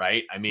game,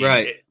 right? I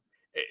mean,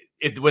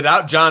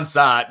 without John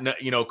Sott,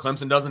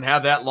 Clemson doesn't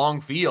have that long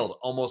field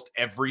almost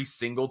every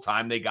single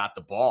time they got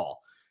the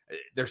ball.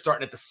 They're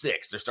starting at the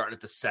 6, they're starting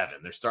at the 7,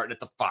 they're starting at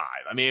the 5.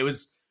 I mean, it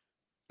was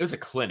a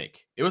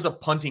clinic. It was a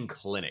punting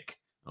clinic.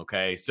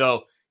 Okay.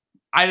 So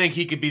I think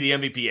he could be the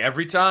MVP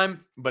every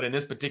time, but in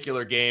this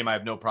particular game, I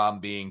have no problem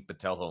being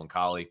Botelho and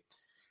Kollie.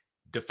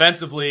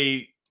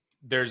 Defensively,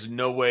 there's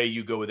no way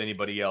you go with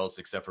anybody else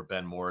except for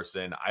Ben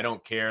Morrison. I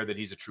don't care that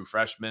he's a true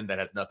freshman. That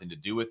has nothing to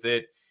do with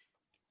it.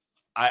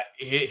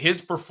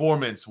 His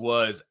performance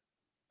was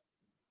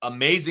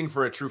amazing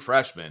for a true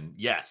freshman.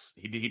 Yes,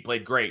 he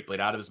played great, played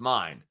out of his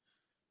mind,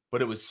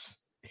 but it was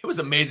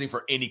amazing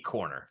for any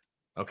corner.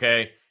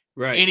 Okay.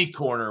 Right. Any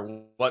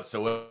corner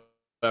whatsoever.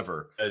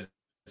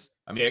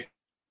 I mean, it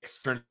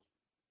turns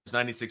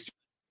 96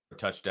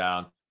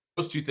 touchdown.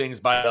 Those two things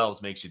by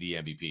themselves makes you the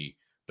MVP.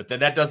 But then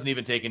that doesn't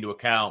even take into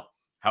account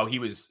how he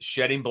was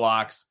shedding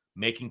blocks,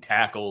 making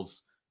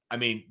tackles. I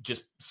mean,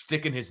 just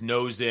sticking his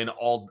nose in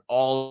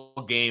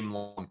all game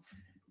long.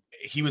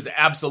 He was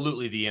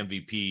absolutely the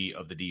MVP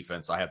of the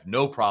defense. I have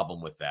no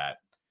problem with that.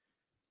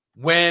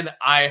 When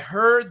I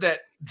heard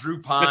that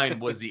Drew Pine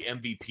was the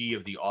MVP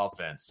of the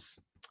offense,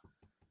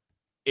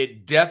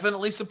 it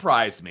definitely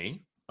surprised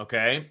me.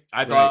 Okay.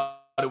 I thought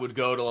it would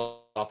go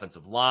to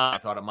offensive line. I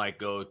thought it might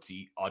go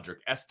to Audric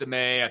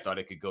Estime. I thought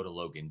it could go to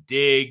Logan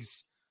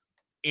Diggs.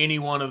 Any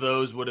one of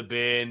those would have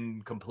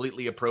been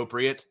completely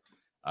appropriate.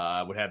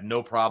 I would have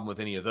no problem with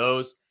any of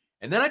those.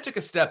 And then I took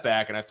a step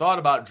back and I thought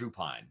about Drew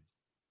Pine.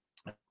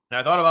 And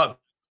I thought about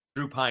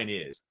who Drew Pine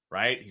is,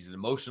 right? He's an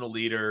emotional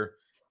leader.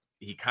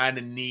 He kind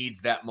of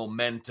needs that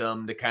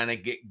momentum to kind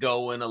of get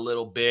going a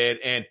little bit.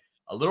 And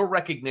a little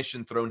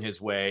recognition thrown his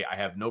way, I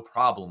have no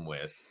problem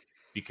with,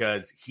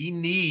 because he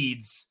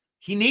needs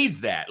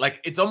that.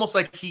 Like, it's almost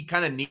like he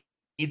kind of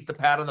needs the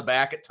pat on the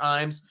back at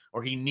times,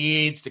 or he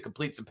needs to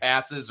complete some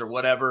passes or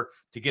whatever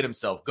to get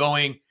himself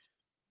going.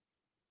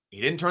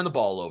 He didn't turn the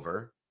ball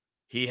over.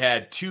 He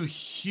had 2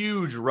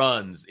 huge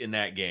runs in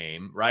that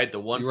game, right? The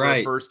one for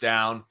a first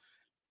down,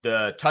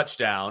 the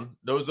touchdown.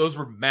 Those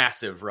were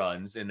massive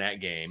runs in that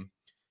game.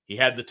 He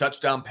had the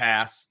touchdown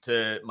pass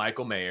to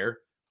Michael Mayer.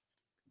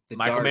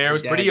 Michael Mayer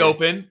was pretty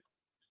open.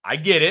 I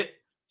get it,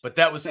 but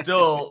that was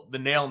still the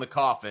nail in the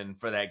coffin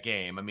for that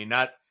game. I mean,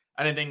 I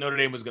didn't think Notre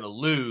Dame was going to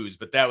lose,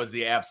 but that was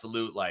the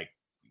absolute, like,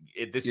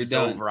 this is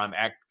over.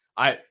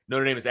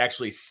 Notre Dame is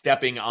actually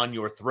stepping on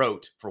your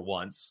throat for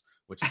once,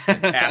 which is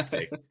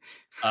fantastic.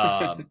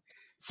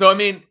 So, I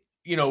mean,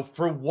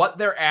 for what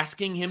they're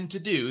asking him to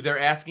do, they're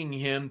asking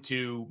him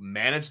to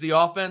manage the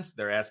offense.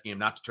 They're asking him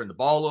not to turn the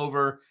ball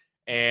over.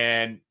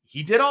 And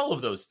he did all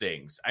of those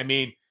things. I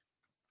mean,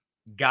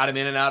 got him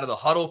in and out of the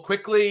huddle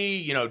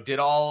quickly, did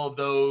all of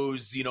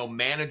those,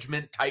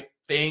 management type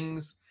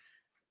things.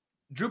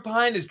 Drew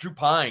Pyne is Drew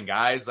Pyne,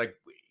 guys. Like,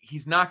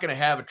 he's not going to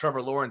have a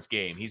Trevor Lawrence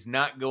game. He's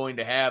not going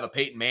to have a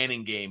Peyton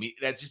Manning game.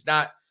 That's just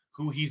not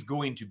who he's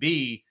going to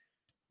be.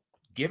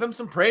 Give him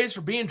some praise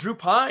for being Drew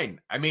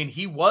Pyne. I mean,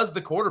 he was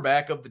the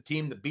quarterback of the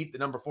team that beat the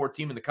number 4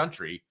 team in the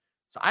country.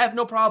 So I have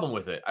no problem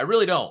with it. I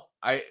really don't.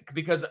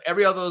 Because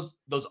every other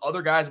those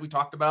other guys we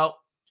talked about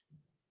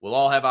will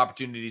all have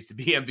opportunities to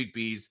be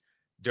MVPs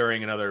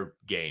during another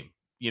game.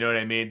 You know what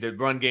I mean? The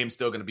run game is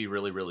still going to be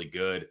really, really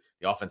good.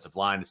 The offensive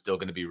line is still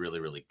going to be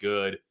really, really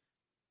good.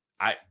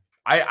 I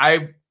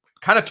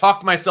kind of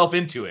talked myself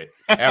into it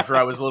after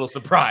I was a little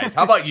surprised.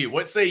 How about you?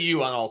 What say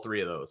you on all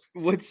 3 of those?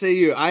 What say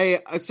you?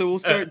 So we'll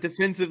start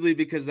defensively,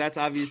 because that's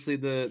obviously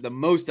the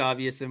most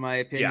obvious in my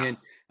opinion.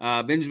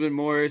 Yeah. Benjamin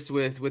Morris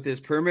with his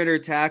perimeter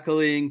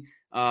tackling,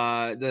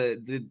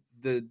 the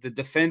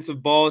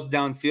defensive balls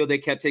downfield. They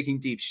kept taking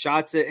deep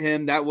shots at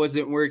him. That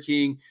wasn't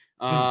working.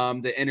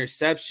 The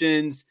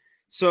interceptions.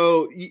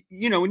 So,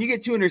 when you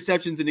get 2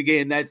 interceptions in a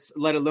game, that's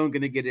let alone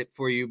going to get it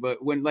for you. But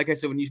like I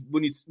said, when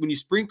you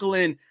sprinkle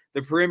in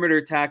the perimeter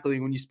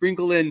tackling, when you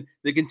sprinkle in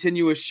the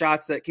continuous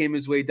shots that came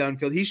his way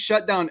downfield, he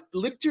shut down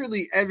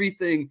literally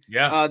everything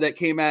that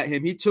came at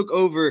him. He took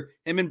over.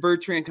 Him and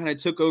Bertrand kind of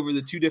took over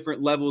the 2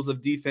 different levels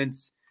of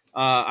defense,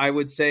 I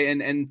would say,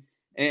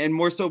 and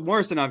more so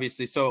Morrison,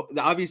 obviously. So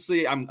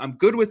obviously, I'm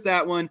good with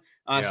that one.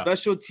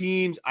 Special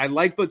teams, I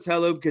like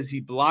Botello because he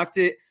blocked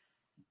it.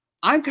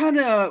 I'm kind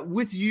of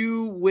with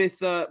you with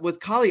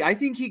Collie. I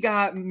think he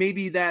got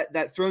maybe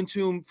that thrown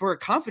to him for a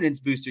confidence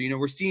booster.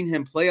 We're seeing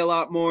him play a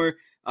lot more.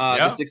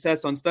 The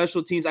success on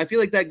special teams, I feel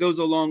like that goes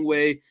a long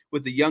way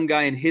with the young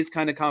guy and his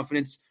kind of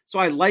confidence. So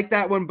I like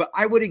that one, but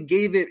I would have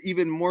gave it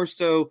even more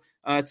so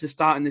to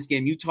Stott in this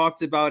game. You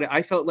talked about it.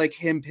 I felt like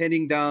him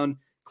pinning down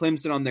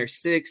Clemson on their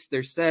 6,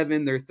 their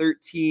 7, their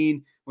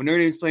 13. When Notre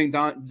Dame's playing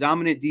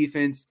dominant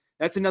defense,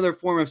 that's another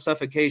form of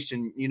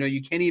suffocation.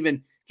 You can't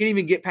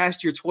even get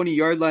past your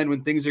 20-yard line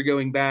when things are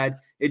going bad.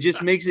 It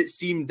just makes it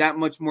seem that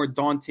much more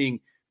daunting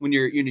when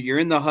you're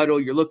in the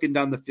huddle, you're looking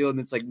down the field, and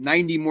it's like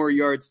 90 more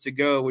yards to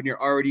go when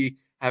you're already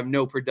have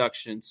no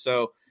production.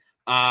 So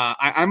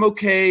I'm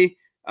okay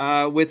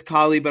with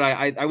Collie, but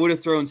I would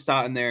have thrown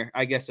Stott in there,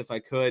 I guess, if I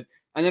could.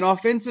 And then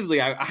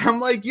offensively, I'm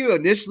like you.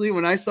 Initially,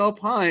 when I saw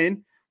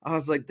Pyne, I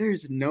was like,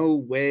 there's no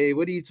way.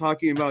 What are you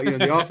talking about?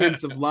 The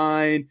offensive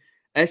line,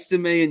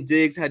 Estime and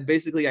Diggs had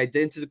basically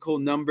identical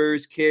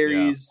numbers,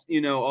 carries,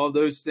 all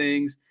those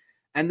things.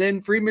 And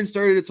then Friedman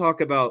started to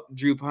talk about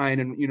Drew Pyne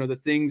and, the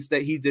things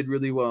that he did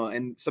really well.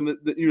 And some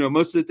of the,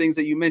 most of the things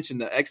that you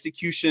mentioned, the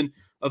execution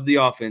of the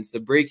offense,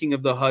 the breaking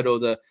of the huddle,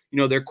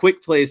 their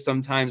quick plays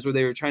sometimes where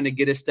they were trying to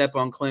get a step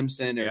on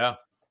Clemson or,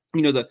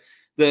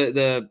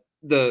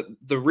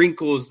 the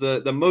wrinkles,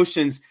 the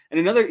motions, and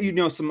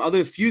another, some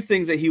other few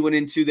things that he went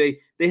into.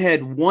 They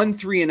had 1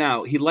 3 and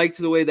out. He liked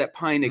the way that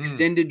Pyne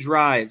extended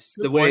drives,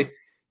 Good the point. way,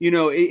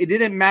 it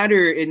didn't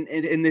matter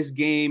in this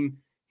game.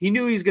 He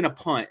knew he was going to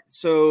punt.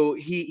 So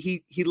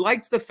he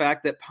liked the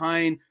fact that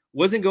Pyne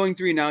wasn't going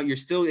 3 and out. You're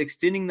still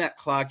extending that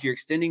clock. You're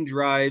extending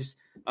drives,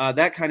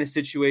 that kind of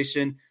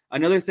situation.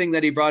 Another thing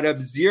that he brought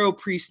up, 0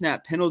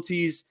 pre-snap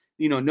penalties,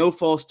 no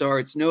false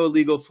starts, no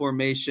illegal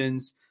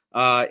formations,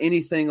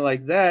 anything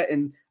like that.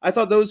 And I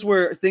thought those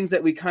were things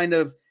that we kind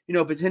of,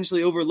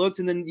 potentially overlooked.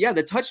 And then,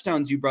 the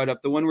touchdowns you brought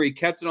up, the one where he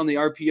kept it on the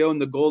RPO and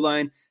the goal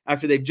line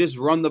after they've just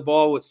run the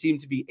ball, what seemed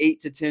to be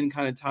 8 to 10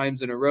 kind of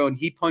times in a row. And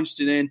he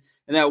punched it in,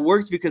 and that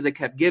worked because they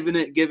kept giving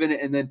it.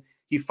 And then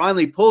he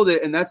finally pulled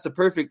it. And that's the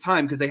perfect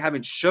time because they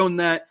haven't shown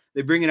that.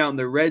 They bring it out in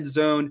the red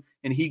zone,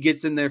 and he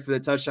gets in there for the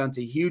touchdown. It's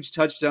a huge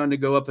touchdown to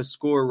go up a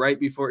score right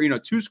before,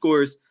 2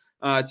 scores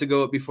to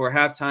go up before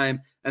halftime.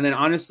 And then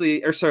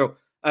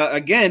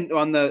again,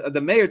 on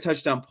the Mayer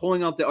touchdown,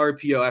 pulling out the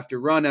RPO after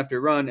run,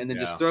 and then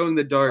just throwing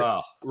the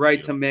dart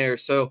to Mayer.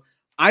 So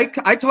I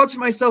talked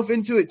myself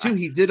into it too.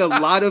 He did a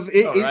lot of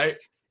it. Right.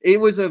 It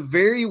was a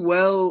very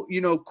well,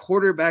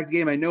 quarterbacked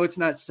game. I know it's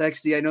not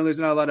sexy. I know there's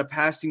not a lot of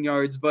passing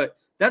yards, but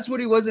that's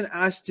what he wasn't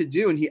asked to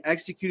do. And he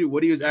executed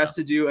what he was asked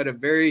to do at a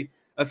very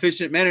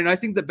efficient manner. And I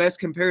think the best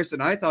comparison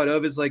I thought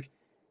of is like,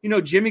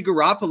 Jimmy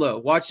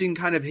Garoppolo, watching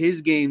kind of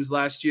his games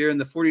last year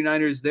and the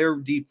 49ers, their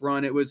deep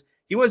run.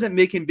 He wasn't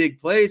making big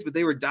plays, but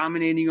they were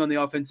dominating on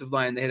the offensive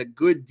line. They had a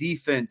good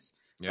defense.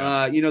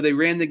 Yeah. They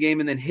ran the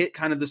game and then hit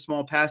kind of the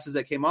small passes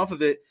that came off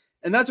of it.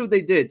 And that's what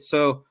they did.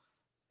 So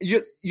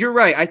you're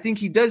right. I think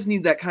he does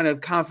need that kind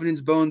of confidence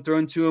bone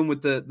thrown to him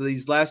with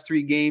these last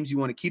 3 games. You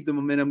want to keep the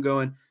momentum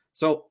going.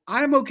 So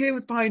I'm okay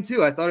with Pine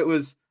too. I thought it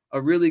was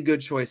a really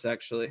good choice,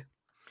 actually.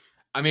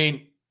 I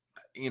mean,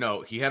 he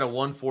had a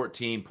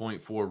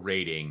 114.4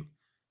 rating. It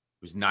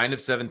was 9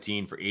 of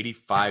 17 for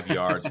 85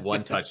 yards,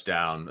 1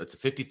 touchdown. That's a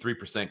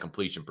 53%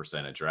 completion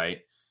percentage, right?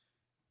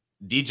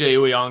 DJ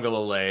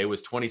Uiagalelei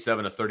was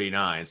 27 of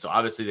 39. So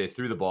obviously they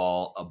threw the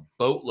ball a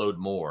boatload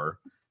more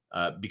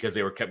because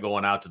they kept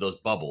going out to those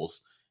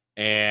bubbles.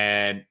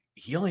 And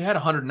he only had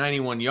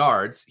 191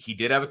 yards. He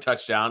did have a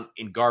touchdown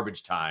in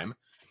garbage time.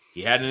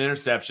 He had an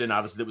interception,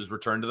 obviously, that was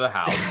returned to the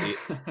house.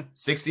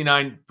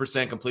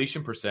 69%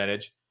 completion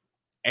percentage.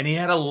 And he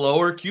had a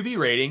lower QB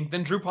rating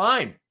than Drew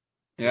Pine.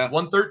 Yeah.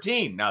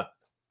 113. Now,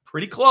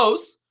 pretty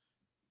close,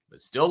 but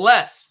still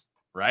less,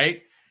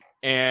 right?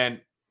 And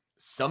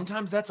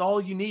sometimes that's all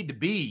you need to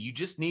be. You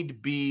just need to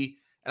be,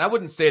 and I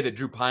wouldn't say that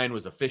Drew Pine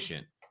was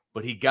efficient,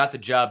 but he got the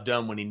job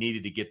done when he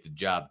needed to get the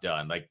job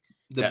done. Like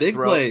the big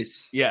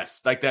plays.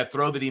 Yes, like that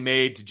throw that he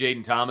made to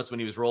Jaden Thomas when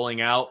he was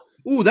rolling out.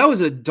 Ooh, that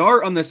was a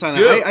dart on the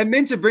sideline. I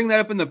meant to bring that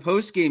up in the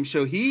post-game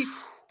show.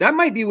 That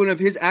might be one of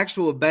his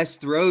actual best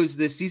throws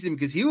this season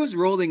because he was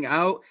rolling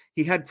out.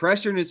 He had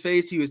pressure in his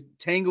face. He was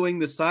tangling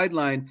the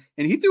sideline,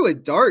 and he threw a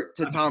dart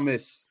to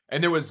Thomas.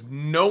 And there was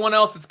no one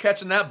else that's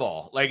catching that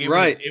ball. Like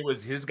it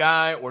was his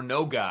guy or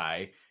no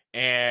guy,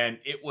 and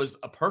it was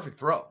a perfect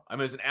throw. I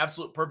mean, it was an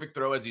absolute perfect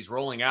throw as he's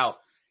rolling out.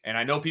 And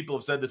I know people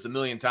have said this a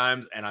million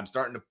times, and I'm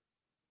starting to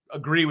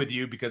agree with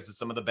you because of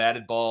some of the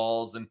batted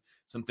balls and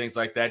some things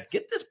like that.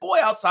 Get this boy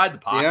outside the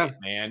pocket,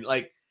 man.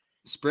 Like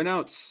sprint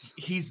outs.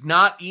 He's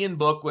not Ian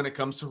Book when it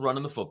comes to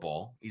running the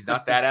football. He's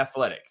not that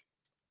athletic,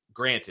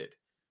 granted,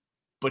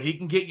 but he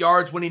can get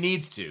yards when he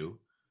needs to,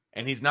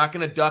 and he's not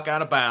going to duck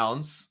out of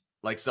bounds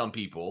like some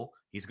people.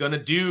 He's going to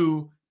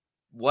do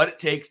what it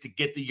takes to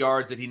get the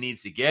yards that he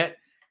needs to get.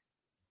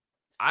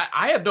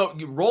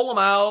 You roll him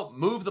out,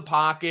 move the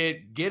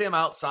pocket, get him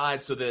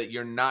outside so that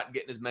you're not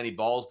getting as many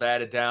balls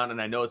batted down.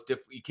 And I know it's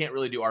different. You can't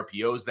really do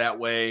RPOs that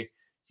way.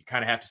 You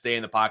kind of have to stay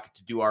in the pocket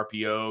to do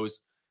RPOs.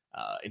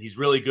 And he's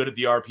really good at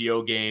the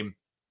RPO game.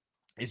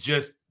 It's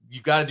just,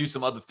 you got to do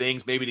some other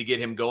things maybe to get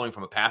him going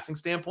from a passing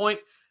standpoint.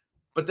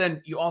 But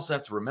then you also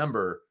have to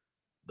remember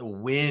the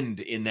wind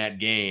in that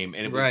game.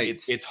 And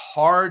it's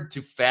hard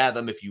to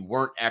fathom if you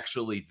weren't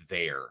actually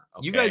there.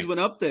 Okay? You guys went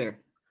up there.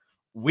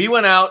 We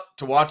went out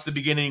to watch the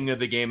beginning of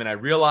the game, and I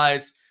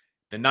realized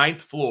the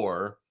 9th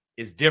floor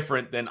is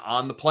different than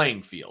on the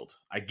playing field.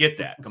 I get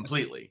that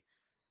completely.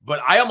 But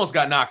I almost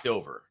got knocked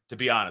over, to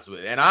be honest with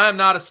you. And I'm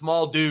not a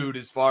small dude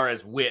as far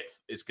as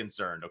width is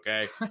concerned,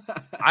 okay?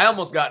 I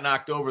almost got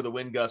knocked over. The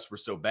wind gusts were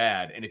so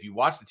bad. And if you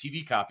watch the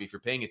TV copy, if you're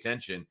paying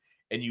attention,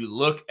 and you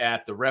look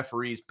at the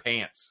referee's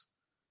pants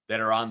that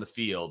are on the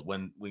field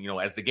when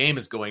as the game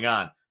is going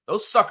on,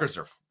 those suckers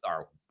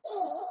are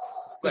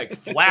like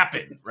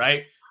flapping,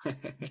 right?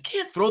 You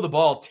can't throw the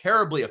ball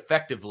terribly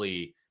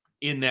effectively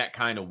in that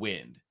kind of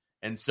wind.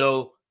 And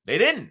so they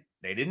didn't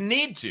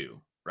need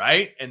to,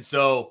 right? And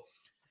so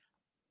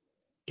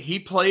he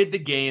played the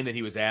game that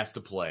he was asked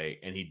to play,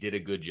 and he did a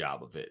good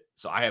job of it.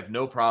 So I have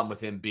no problem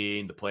with him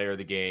being the player of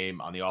the game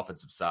on the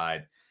offensive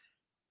side.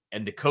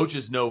 And the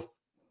coaches know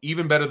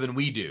even better than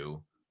we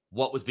do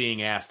what was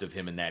being asked of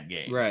him in that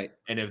game. Right.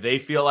 And if they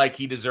feel like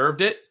he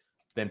deserved it,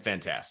 then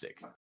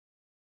fantastic.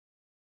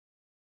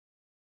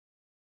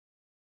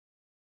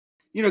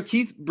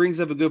 Keith brings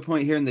up a good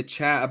point here in the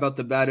chat about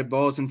the batted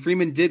balls, and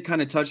Freeman did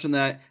kind of touch on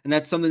that, and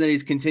that's something that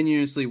he's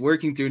continuously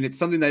working through, and it's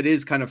something that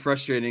is kind of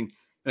frustrating.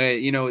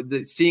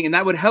 Seeing, and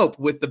that would help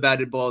with the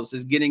batted balls,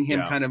 is getting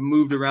him kind of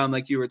moved around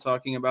like you were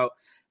talking about.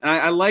 And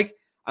I like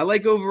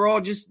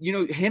overall just,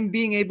 him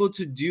being able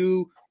to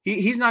do,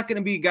 he's not going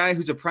to be a guy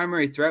who's a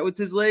primary threat with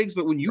his legs,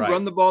 but when you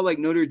run the ball like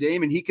Notre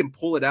Dame and he can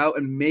pull it out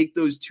and make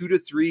those 2 to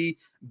 3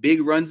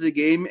 big runs a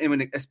game,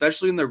 and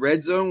especially in the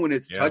red zone when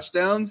it's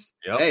touchdowns,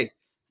 hey,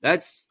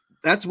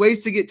 that's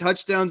ways to get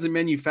touchdowns and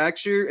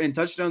manufacture, and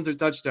touchdowns are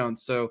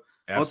touchdowns. So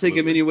absolutely. I'll take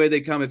them any way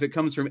they come. If it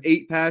comes from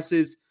 8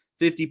 passes,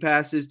 50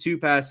 passes, 2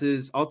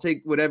 passes, I'll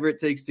take whatever it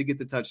takes to get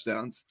the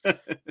touchdowns.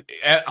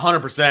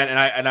 100%.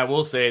 And I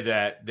will say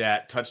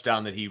that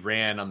touchdown that he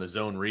ran on the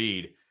zone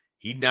read,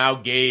 he now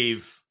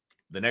gave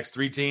the next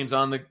 3 teams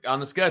on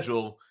the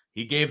schedule,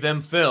 he gave them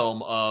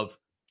film of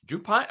Drew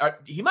Pine.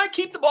 He might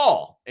keep the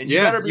ball, and you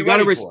got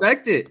to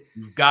respect it.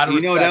 You've got to.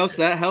 You know what else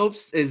that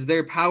helps is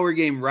their power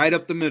game right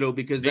up the middle,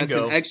 because that's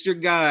an extra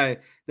guy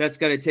that's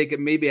got to take it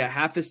maybe a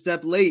half a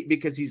step late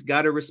because he's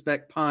got to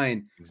respect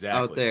Pine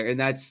out there, and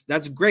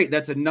that's great.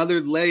 That's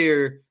another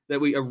layer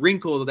a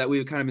wrinkle that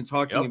we've kind of been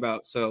talking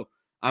about. So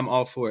I'm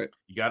all for it.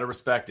 You got to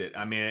respect it.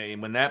 I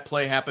mean, when that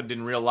play happened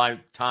in real life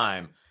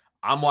time,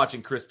 I'm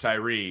watching Chris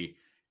Tyree,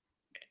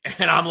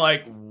 and I'm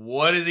like,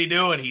 what is he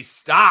doing? He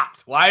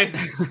stopped. Why is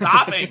he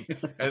stopping?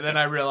 And then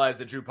I realized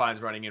that Drew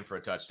Pine's running in for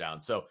a touchdown.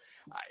 So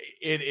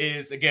it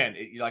is, again,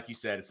 like you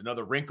said, it's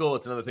another wrinkle.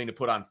 It's another thing to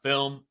put on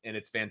film, and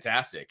it's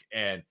fantastic.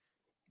 And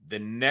the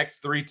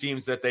next 3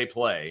 teams that they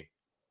play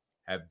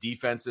have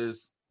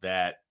defenses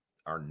that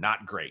are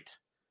not great.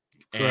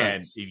 Correct.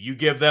 And if you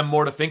give them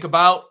more to think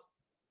about,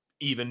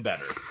 even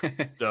better.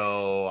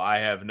 So I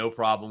have no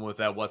problem with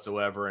that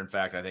whatsoever. In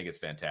fact, I think it's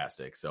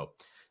fantastic. So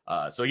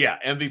yeah,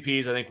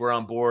 MVPs, I think we're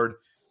on board.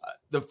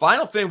 The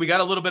final thing, we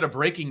got a little bit of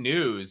breaking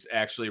news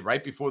actually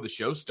right before the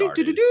show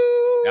started.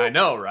 I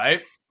know,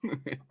 right?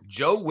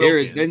 Joe Wilkins. Here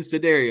is Vince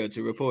D'Addario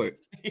to report.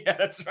 Yeah,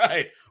 that's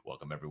right.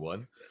 Welcome,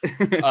 everyone.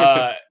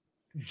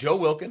 Joe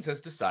Wilkins has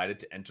decided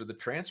to enter the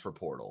transfer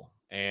portal,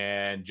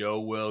 and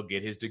Joe will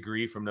get his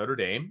degree from Notre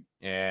Dame.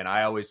 And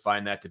I always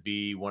find that to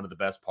be one of the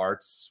best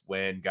parts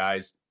when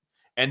guys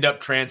end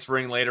up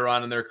transferring later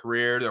on in their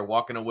career. They're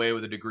walking away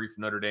with a degree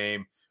from Notre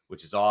Dame,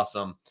 which is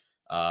awesome,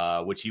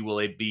 which he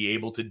will be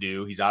able to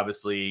do. He's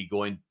obviously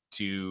going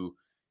to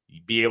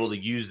be able to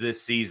use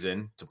this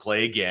season to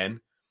play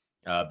again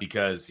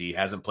because he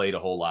hasn't played a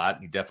whole lot.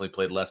 He definitely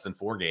played less than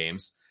 4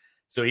 games.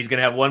 So he's going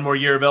to have 1 more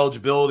year of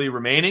eligibility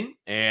remaining,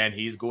 and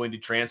he's going to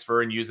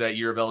transfer and use that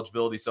year of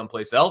eligibility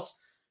someplace else.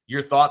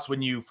 Your thoughts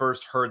when you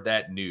first heard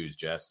that news,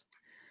 Jess?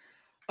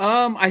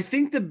 I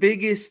think the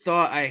biggest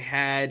thought I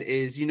had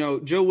is,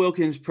 Joe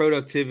Wilkins'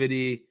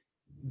 productivity,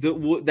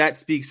 that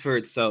speaks for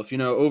itself.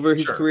 Over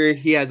his career,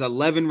 he has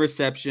 11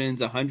 receptions,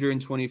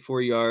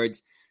 124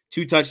 yards,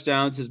 2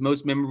 touchdowns. His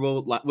most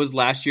memorable was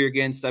last year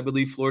against, I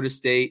believe, Florida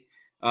State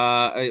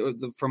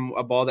from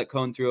a ball that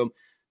Cohen threw him.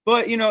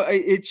 But,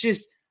 it's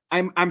just,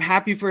 I'm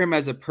happy for him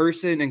as a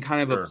person and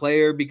kind of a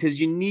player,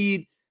 because you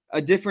need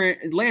a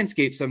different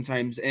landscape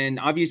sometimes. And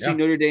obviously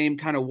Notre Dame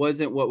kind of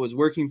wasn't what was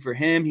working for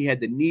him. He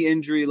had the knee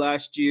injury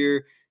last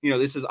year.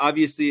 This is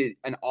obviously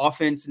an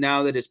offense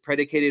now that is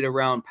predicated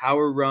around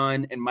power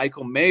run and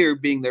Michael Mayer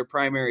being their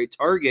primary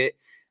target.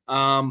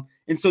 And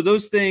so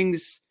those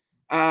things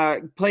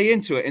play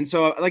into it. And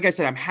so, like I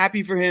said, I'm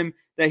happy for him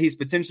that he's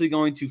potentially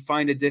going to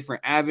find a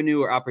different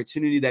avenue or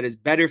opportunity that is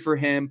better for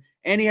him.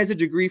 And he has a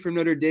degree from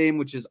Notre Dame,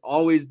 which is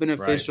always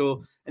beneficial.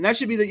 Right. And that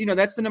should be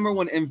that's the number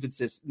one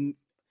emphasis.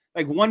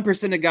 Like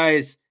 1% of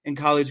guys in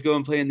college go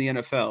and play in the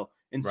NFL.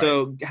 And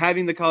so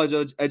having the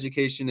college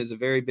education is a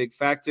very big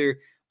factor.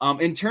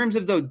 In terms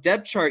of the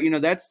depth chart,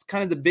 that's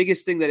kind of the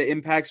biggest thing that it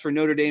impacts for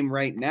Notre Dame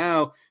right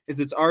now is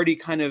it's already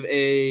kind of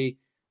I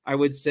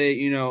would say,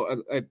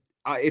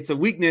 it's a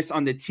weakness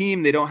on the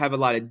team. They don't have a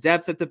lot of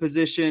depth at the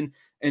position.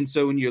 And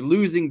so when you're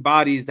losing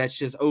bodies, that's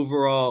just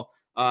overall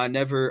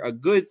never a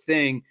good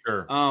thing.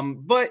 Sure.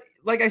 But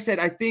like I said,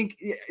 I think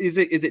is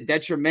it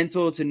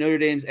detrimental to Notre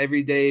Dame's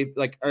everyday?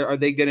 Like, are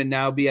they going to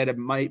now be at a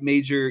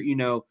major,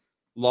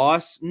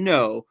 loss?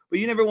 No, but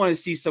you never want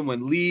to see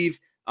someone leave.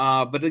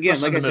 But again,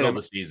 especially like I said, middle of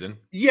the season.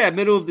 Yeah,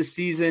 middle of the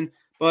season.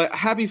 But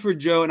happy for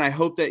Joe, and I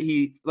hope that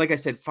he, like I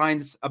said,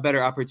 finds a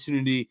better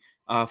opportunity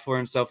for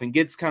himself and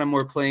gets kind of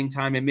more playing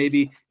time and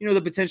maybe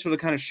the potential to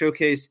kind of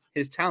showcase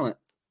his talent.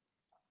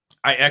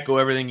 I echo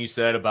everything you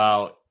said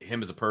about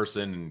him as a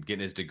person and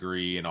getting his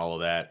degree and all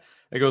of that.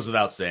 It goes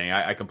without saying.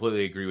 I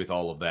completely agree with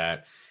all of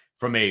that.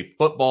 From a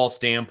football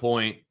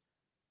standpoint,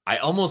 I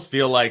almost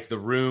feel like the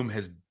room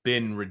has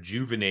been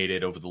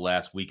rejuvenated over the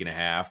last week and a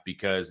half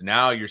because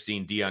now you're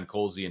seeing Deion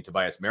Colzie and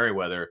Tobias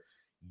Merriweather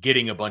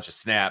getting a bunch of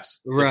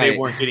snaps that they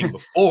weren't getting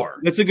before.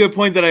 That's a good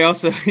point that I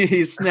also –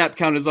 his snap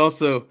count is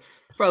also –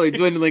 probably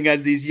dwindling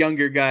as these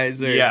younger guys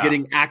are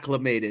getting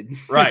acclimated.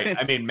 Right.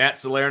 I mean, Matt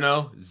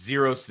Salerno,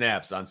 0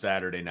 snaps on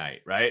Saturday night,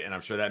 right? And I'm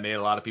sure that made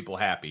a lot of people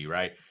happy,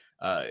 right?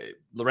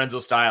 Lorenzo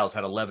Styles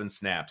had 11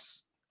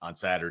 snaps on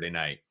Saturday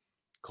night.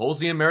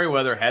 Colzie and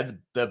Merriweather had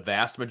the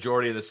vast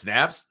majority of the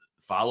snaps,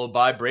 followed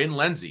by Braden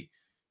Lenzy,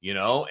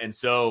 And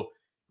so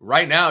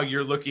right now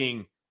you're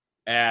looking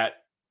at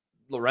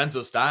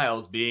Lorenzo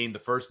Styles being the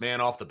first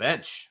man off the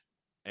bench.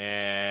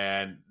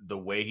 And the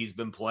way he's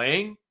been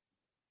playing,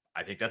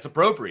 I think that's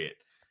appropriate.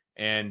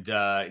 And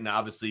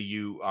obviously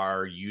you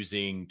are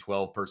using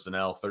 12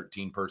 personnel,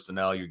 13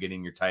 personnel. You're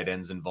getting your tight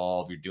ends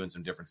involved. You're doing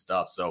some different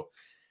stuff. So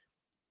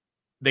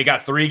they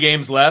got 3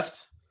 games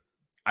left.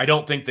 I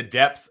don't think the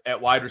depth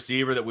at wide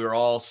receiver that we were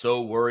all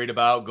so worried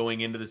about going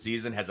into the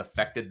season has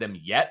affected them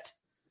yet.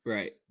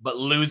 Right. But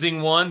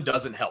losing one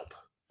doesn't help.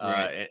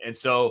 Right. And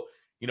so,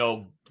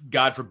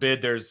 God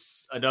forbid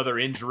there's another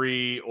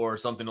injury or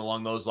something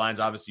along those lines.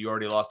 Obviously, you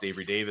already lost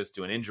Avery Davis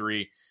to an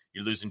injury.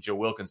 You're losing Joe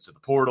Wilkins to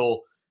the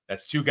portal.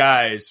 That's 2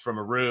 guys from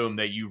a room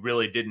that you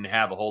really didn't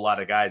have a whole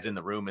lot of guys in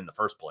the room in the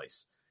first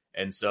place.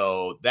 And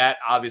so that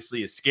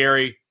obviously is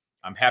scary.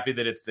 I'm happy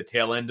that it's the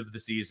tail end of the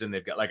season.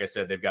 They've got, like I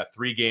said, they've got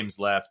 3 games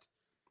left.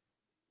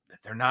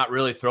 They're not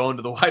really throwing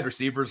to the wide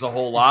receivers a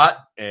whole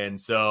lot.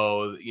 And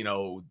so,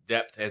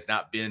 depth has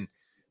not been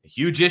a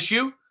huge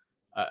issue.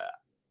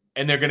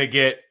 And they're going to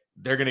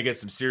get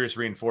some serious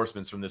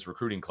reinforcements from this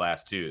recruiting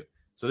class too.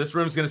 So this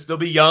room's going to still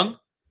be young.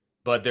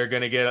 but they're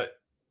going to get,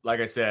 like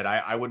I said,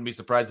 I wouldn't be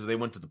surprised if they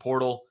went to the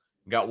portal,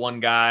 got one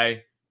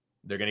guy.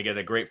 They're going to get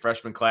a great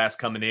freshman class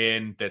coming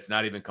in that's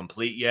not even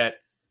complete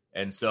yet.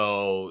 And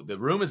so the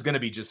room is going to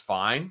be just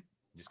fine.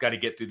 Just got to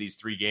get through these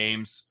 3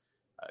 games,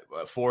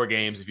 4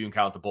 games, if you can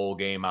count the bowl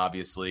game,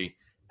 obviously.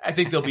 I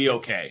think they'll be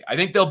okay. I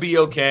think they'll be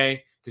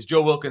okay because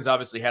Joe Wilkins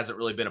obviously hasn't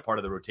really been a part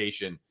of the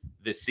rotation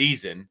this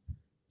season.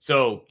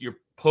 So you're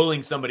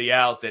pulling somebody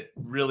out that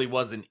really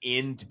wasn't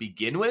in to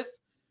begin with.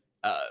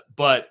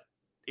 But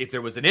if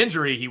there was an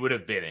injury, he would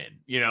have been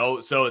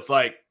in, So it's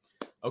like,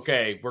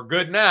 okay, we're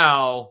good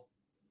now.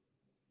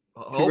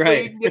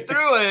 Hopefully we can get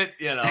through it,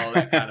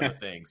 that kind of a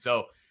thing.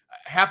 So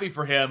happy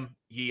for him.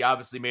 He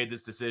obviously made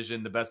this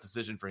decision, the best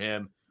decision for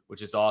him,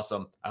 which is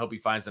awesome. I hope he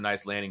finds a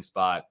nice landing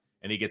spot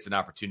and he gets an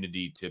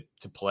opportunity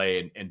to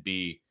play and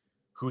be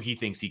who he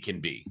thinks he can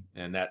be.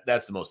 And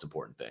that's the most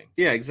important thing.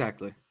 Yeah,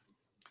 exactly.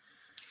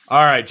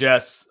 All right,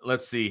 Jess,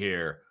 let's see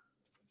here.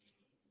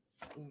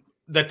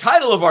 The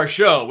title of our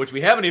show, which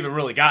we haven't even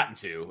really gotten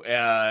to,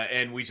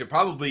 and we should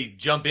probably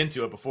jump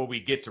into it before we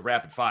get to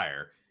rapid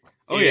fire,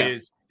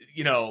 is,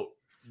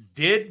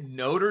 did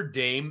Notre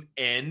Dame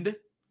end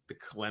the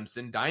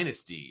Clemson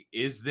dynasty?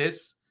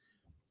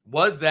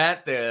 Was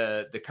that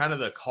the kind of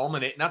the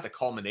culminate, not the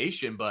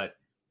culmination, but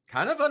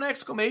kind of an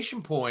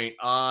exclamation point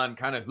on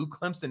kind of who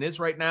Clemson is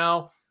right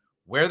now,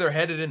 where they're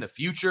headed in the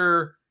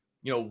future?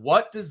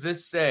 What does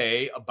this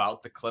say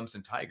about the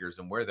Clemson Tigers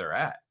and where they're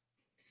at?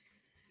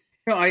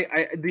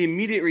 The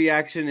immediate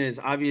reaction is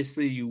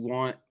obviously you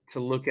want to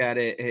look at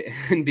it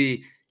and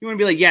you want to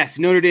be like, yes,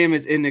 Notre Dame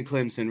is into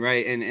Clemson,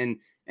 right?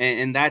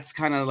 And that's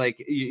kind of like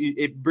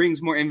it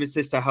brings more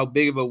emphasis to how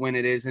big of a win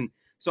it is. And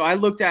so I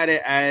looked at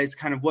it as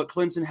kind of what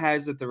Clemson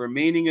has at the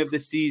remaining of the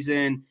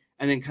season,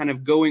 and then kind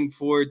of going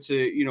forward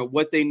to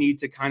what they need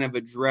to kind of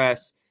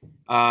address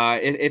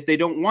if they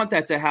don't want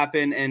that to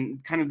happen,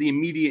 and kind of the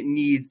immediate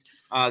needs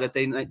that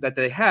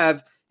they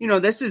have.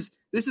 This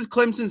is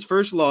Clemson's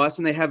first loss,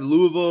 and they have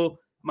Louisville,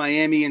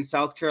 Miami, and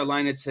South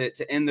Carolina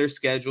to end their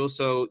schedule.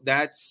 So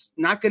that's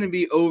not going to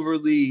be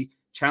overly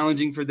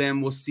challenging for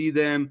them. We'll see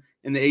them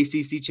in the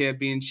ACC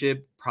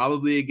championship,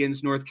 probably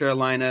against North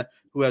Carolina,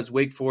 who has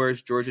Wake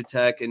Forest, Georgia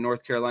Tech, and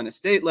North Carolina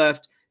State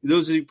left.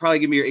 Those are probably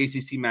going to be your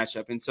ACC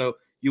matchup. And so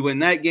you win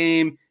that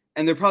game,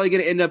 and they're probably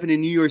going to end up in a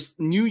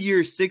New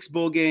Year's Six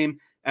bowl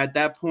game at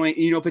that point,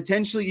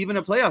 potentially even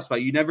a playoff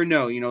spot. You never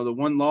know. The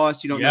one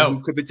loss, you don't know who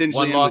could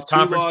potentially one loss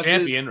conference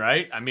champion,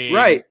 right? I mean,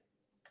 right.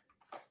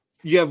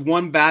 You have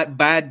one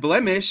bad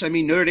blemish. I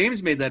mean, Notre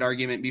Dame's made that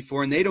argument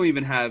before, and they don't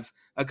even have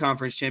a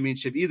conference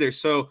championship either.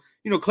 So,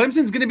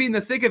 Clemson's going to be in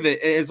the thick of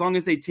it as long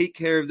as they take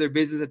care of their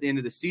business at the end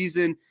of the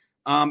season.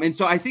 And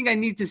so I think I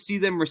need to see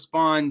them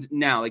respond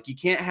now. Like, you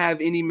can't have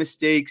any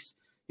mistakes,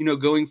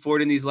 going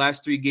forward in these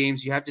last 3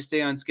 games. You have to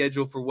stay on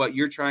schedule for what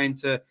you're trying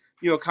to,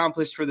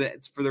 accomplish for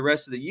the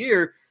rest of the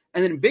year.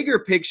 And then bigger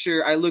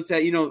picture, I looked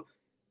at,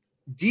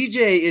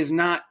 DJ is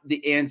not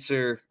the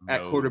answer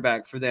at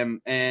quarterback for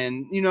them.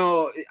 And,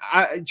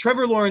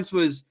 Trevor Lawrence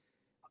was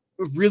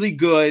really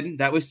good.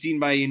 That was seen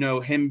by,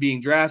 him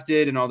being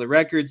drafted and all the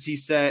records he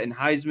set and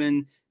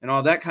Heisman and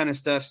all that kind of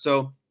stuff.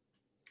 So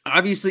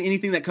obviously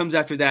anything that comes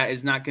after that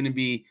is not going to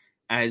be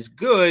as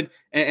good.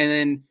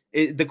 And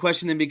then the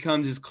question then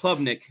becomes, is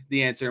Klubnik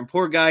the answer? And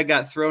poor guy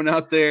got thrown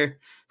out there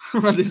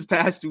this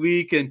past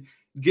week and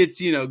gets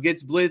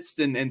blitzed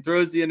and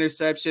throws the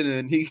interception,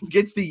 and he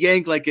gets the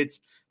yank like it's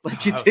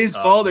his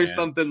fault or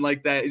something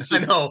like that. It's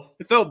just, I know.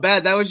 It felt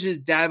bad. That was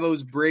just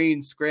Dabo's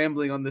brain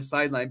scrambling on the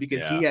sideline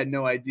because he had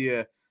no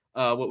idea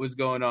what was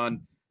going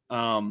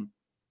on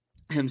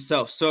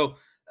himself. So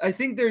I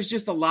think there's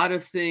just a lot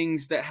of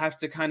things that have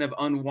to kind of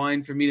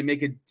unwind for me to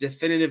make a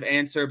definitive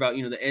answer about,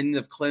 the end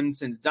of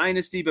Clemson's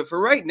dynasty. But for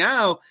right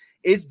now,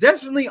 it's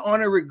definitely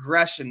on a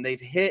regression. They've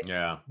hit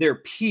their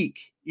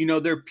peak.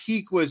 Their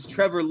peak was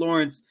Trevor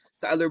Lawrence,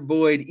 Tyler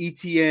Boyd,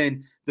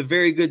 ETN, the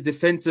very good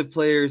defensive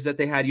players that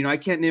they had. I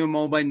can't name them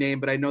all by name,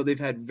 but I know they've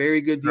had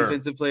very good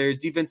defensive players,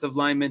 defensive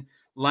linemen,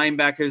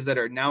 linebackers that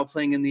are now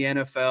playing in the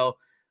NFL.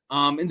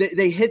 And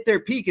they hit their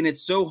peak, and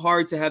it's so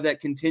hard to have that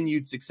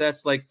continued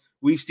success like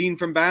we've seen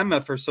from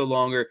Bama for so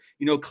long, or,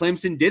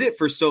 Clemson did it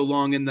for so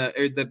long in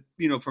the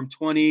from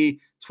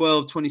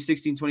 2012,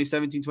 2016,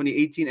 2017,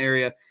 2018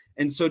 area.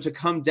 And so to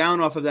come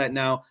down off of that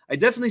now, I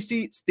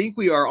definitely think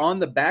we are on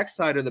the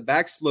backside or the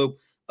back slope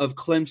of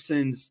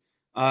Clemson's,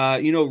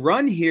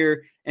 run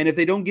here. And if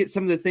they don't get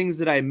some of the things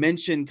that I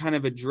mentioned kind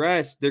of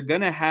addressed, they're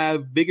going to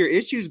have bigger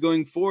issues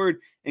going forward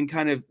and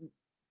kind of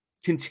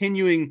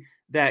continuing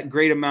that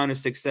great amount of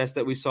success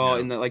that we saw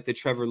in the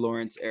Trevor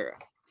Lawrence era.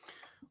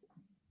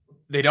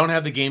 They don't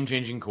have the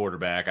game-changing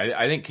quarterback.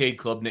 I think Cade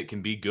Klubnik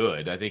can be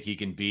good. I think he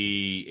can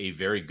be a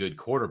very good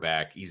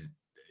quarterback.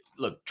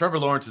 Trevor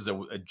Lawrence is a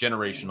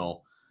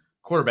generational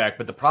quarterback,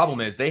 but the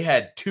problem is they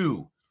had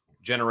 2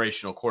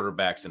 generational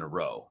quarterbacks in a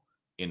row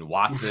in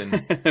Watson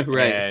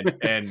right.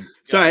 and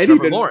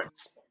Trevor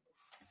Lawrence.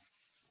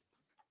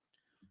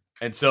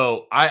 And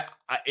so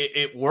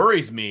it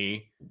worries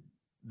me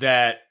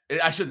that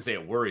 – I shouldn't say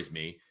it worries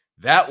me.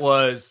 That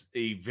was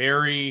a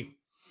very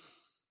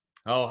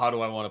how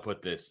do I want to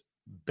put this?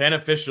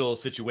 Beneficial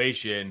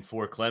situation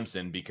for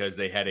Clemson because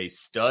they had a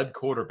stud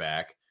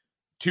quarterback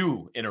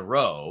 2 in a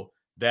row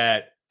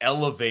that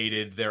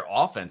elevated their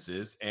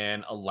offenses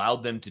and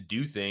allowed them to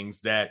do things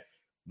that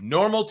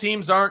normal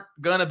teams aren't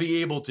going to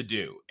be able to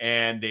do.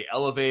 And they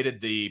elevated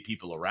the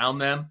people around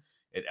them.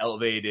 It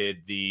elevated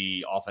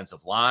the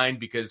offensive line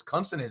because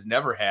Clemson has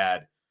never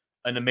had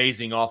an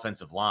amazing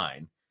offensive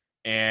line.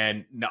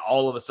 And now,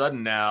 all of a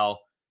sudden now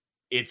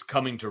it's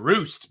coming to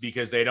roost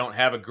because they don't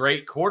have a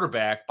great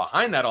quarterback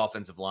behind that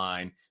offensive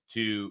line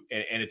and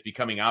it's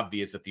becoming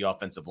obvious that the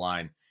offensive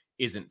line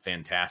isn't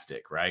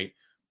fantastic, right?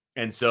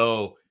 And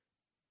so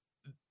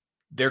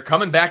they're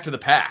coming back to the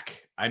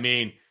pack. I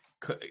mean,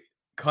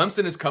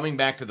 Clemson is coming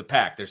back to the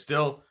pack. They're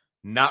still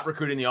not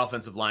recruiting the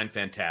offensive line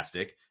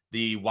fantastic.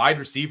 The wide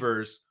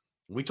receivers,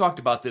 we talked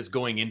about this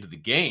going into the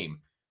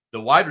game.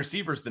 The wide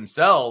receivers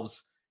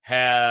themselves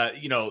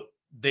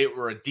they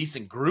were a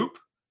decent group.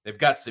 They've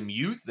got some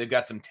youth. They've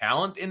got some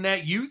talent in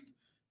that youth,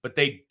 but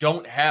they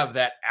don't have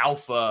that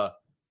alpha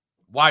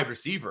wide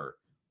receiver.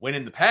 When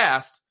in the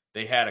past,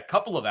 they had a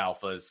couple of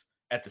alphas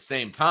at the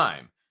same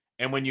time.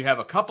 And when you have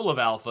a couple of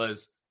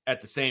alphas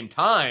at the same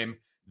time,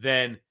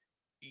 then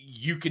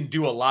you can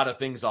do a lot of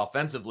things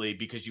offensively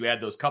because you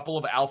add those couple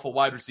of alpha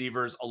wide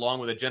receivers along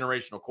with a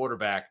generational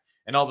quarterback,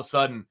 and all of a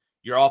sudden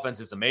your offense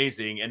is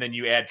amazing. And then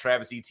you add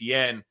Travis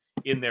Etienne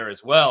in there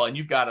as well, and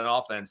you've got an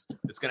offense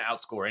that's going to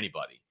outscore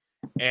anybody.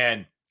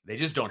 And they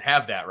just don't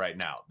have that right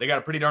now. They got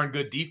a pretty darn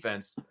good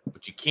defense,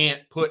 but you can't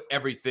put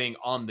everything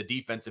on the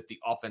defense if the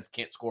offense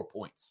can't score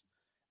points.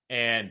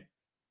 And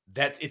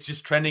it's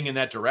just trending in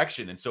that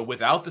direction. And so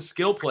without the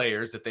skill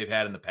players that they've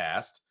had in the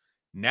past,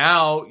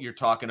 now you're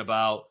talking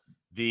about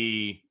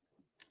the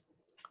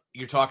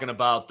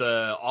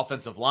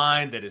offensive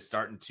line that is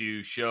starting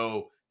to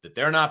show that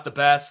they're not the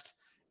best.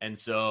 And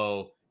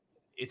so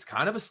it's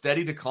kind of a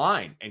steady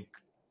decline. And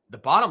the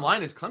bottom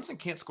line is Clemson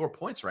can't score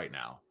points right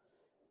now.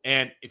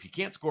 And if you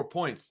can't score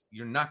points,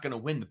 you're not going to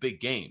win the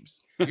big games.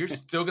 You're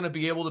still going to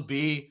be able to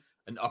be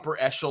an upper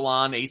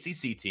echelon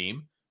ACC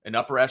team, an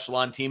upper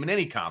echelon team in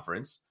any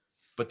conference,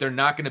 but they're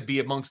not going to be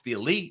amongst the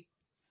elite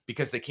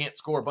because they can't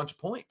score a bunch of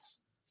points.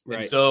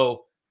 Right. And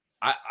so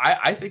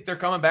I think they're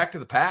coming back to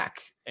the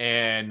pack,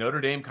 and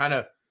Notre Dame kind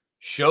of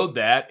showed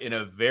that in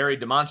a very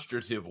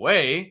demonstrative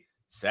way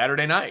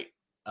Saturday night.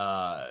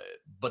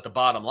 But the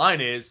bottom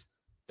line is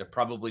they're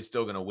probably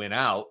still going to win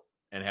out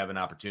and have an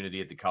opportunity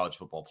at the college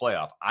football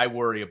playoff. I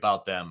worry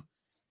about them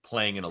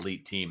playing an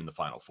elite team in the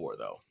Final Four,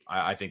 though.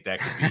 I think that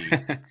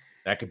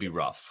could be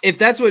rough. If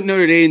that's what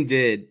Notre Dame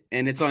did,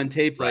 and it's on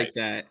tape like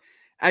that,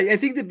 I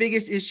think the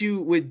biggest issue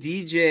with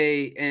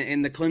DJ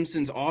and the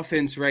Clemson's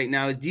offense right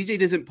now is DJ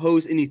doesn't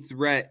pose any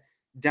threat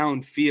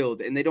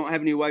downfield, and they don't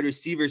have any wide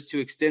receivers to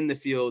extend the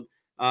field.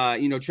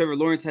 Trevor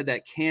Lawrence had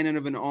that cannon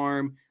of an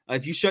arm.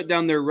 If you shut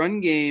down their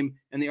run game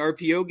and the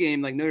RPO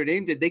game like Notre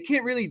Dame did, they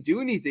can't really do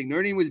anything.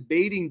 Notre Dame was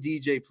baiting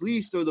DJ.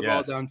 Please throw the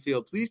ball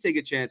downfield. Please take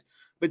a chance.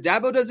 But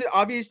Dabo doesn't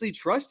obviously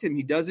trust him.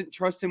 He doesn't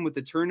trust him with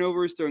the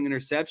turnovers, throwing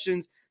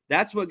interceptions.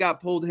 That's what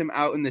pulled him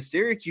out in the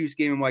Syracuse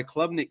game, and why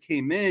Klubnik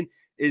came in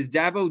is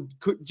Dabo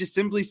just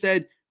simply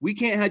said, we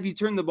can't have you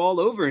turn the ball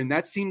over. And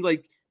that seemed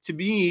like to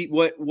me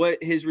what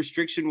his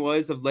restriction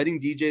was of letting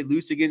DJ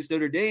loose against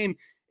Notre Dame.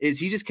 Is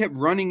he just kept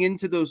running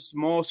into those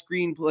small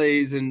screen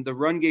plays and the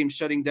run game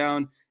shutting down.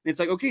 And it's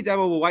like, okay,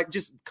 Dabo, well, why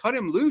just cut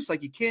him loose?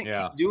 Like, you can't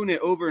keep doing it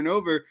over and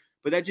over.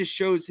 But that just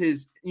shows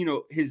his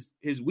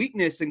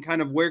weakness and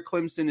kind of where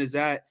Clemson is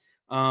at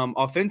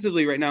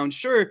offensively right now. And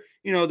sure,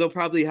 they'll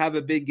probably have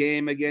a big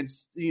game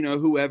against,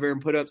 whoever and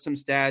put up some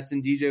stats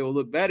and DJ will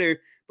look better.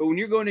 But when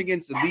you're going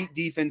against elite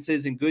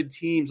defenses and good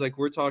teams like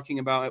we're talking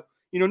about,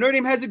 Notre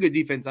Dame has a good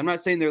defense. I'm not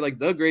saying they're like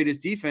the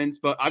greatest defense,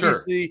 but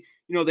obviously,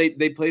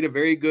 they played a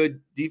very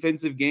good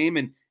defensive game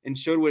and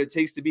showed what it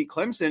takes to beat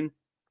Clemson.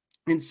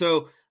 And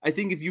so I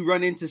think if you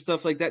run into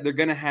stuff like that, they're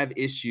going to have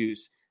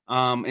issues.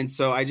 And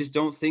so I just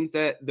don't think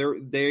that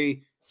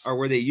they are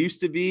where they used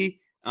to be.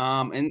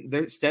 And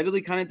they're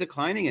steadily kind of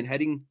declining and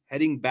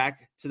heading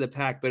back to the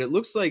pack. But it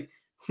looks like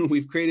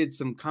we've created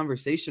some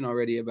conversation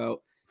already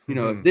about,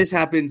 if this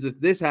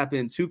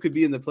happens, who could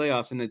be in the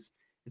playoffs? And it's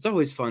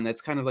always fun.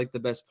 That's kind of like the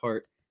best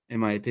part, in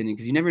my opinion,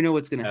 because you never know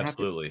what's going to happen.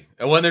 Absolutely.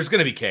 And when there's going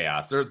to be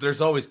chaos,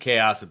 there's always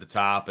chaos at the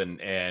top,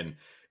 and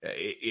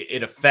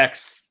it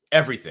affects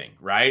everything,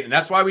 right? And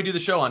that's why we do the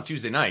show on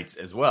Tuesday nights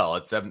as well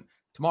at 7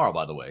 tomorrow,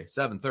 by the way,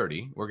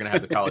 7:30. We're going to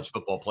have the college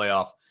football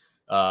playoff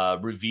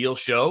reveal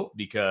show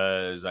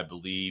because I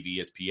believe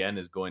ESPN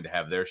is going to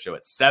have their show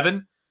at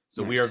 7.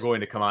 So we are going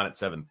to come on at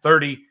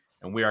 7:30.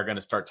 And we are going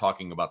to start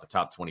talking about the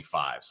top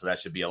 25. So that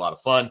should be a lot of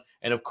fun.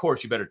 And of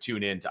course, you better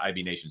tune in to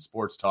IB Nation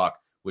Sports Talk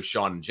with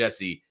Sean and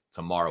Jesse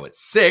tomorrow at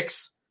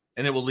 6.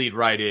 And then we'll lead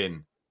right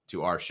in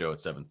to our show at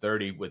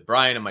 7:30 with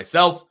Brian and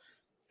myself.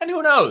 And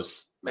who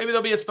knows? Maybe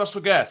there'll be a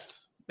special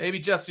guest. Maybe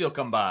Jesse will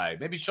come by.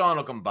 Maybe Sean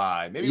will come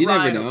by. Maybe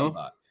Ryan will come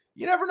by.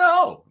 You never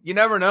know. You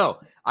never know.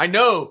 I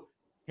know.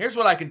 Here's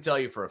what I can tell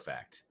you for a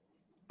fact.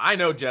 I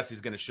know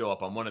Jesse's going to show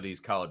up on one of these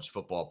college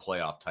football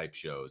playoff type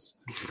shows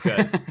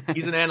because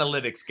he's an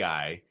analytics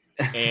guy.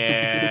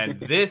 And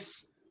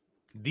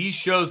these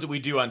shows that we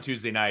do on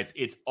Tuesday nights,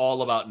 it's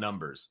all about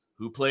numbers.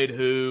 Who played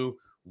who?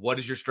 What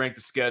is your strength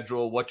of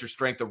schedule? What's your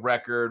strength of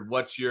record?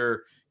 What's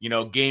your,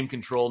 game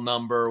control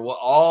number?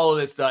 All of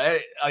this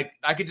stuff.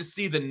 I could just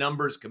see the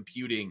numbers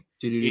computing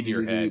in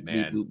your head,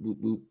 man.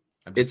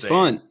 It's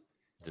fun.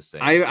 Just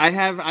saying. I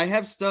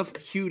have stuff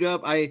queued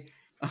up. I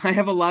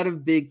have a lot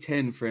of Big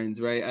Ten friends,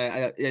 right?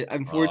 I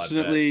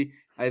unfortunately,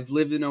 I've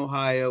lived in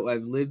Ohio.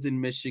 I've lived in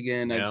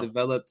Michigan. Yeah. I've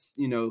developed,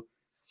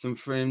 some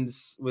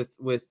friends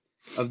with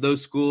of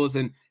those schools,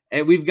 and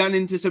we've gotten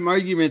into some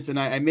arguments. And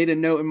I made a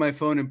note in my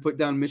phone and put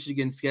down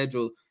Michigan's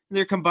schedule.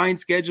 Their combined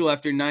schedule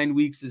after 9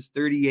 weeks is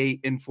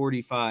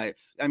 38-45.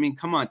 I mean,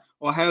 come on.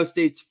 Ohio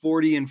State's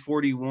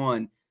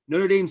 40-41.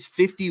 Notre Dame's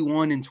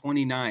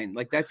 51-29.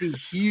 Like, that's a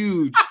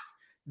huge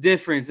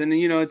difference. And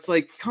it's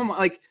like, come on,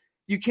 like,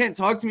 you can't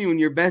talk to me when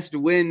your best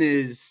win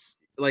is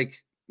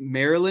like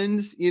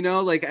Maryland's,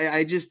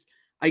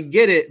 I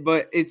get it,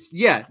 but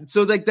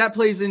so like that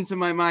plays into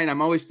my mind.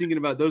 I'm always thinking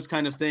about those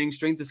kind of things,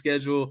 strength of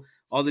schedule,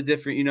 all the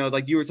different,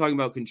 like you were talking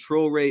about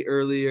control rate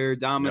earlier,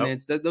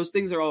 dominance, those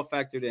things are all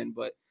factored in,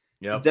 but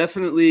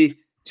definitely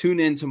tune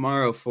in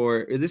tomorrow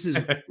this is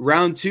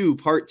round 2,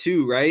 part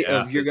 2, right?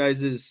 Of your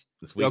guys's,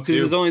 because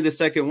it's only the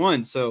second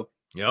one. So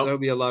that'll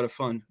be a lot of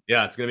fun.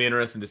 Yeah. It's going to be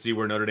interesting to see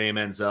where Notre Dame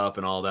ends up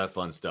and all that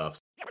fun stuff.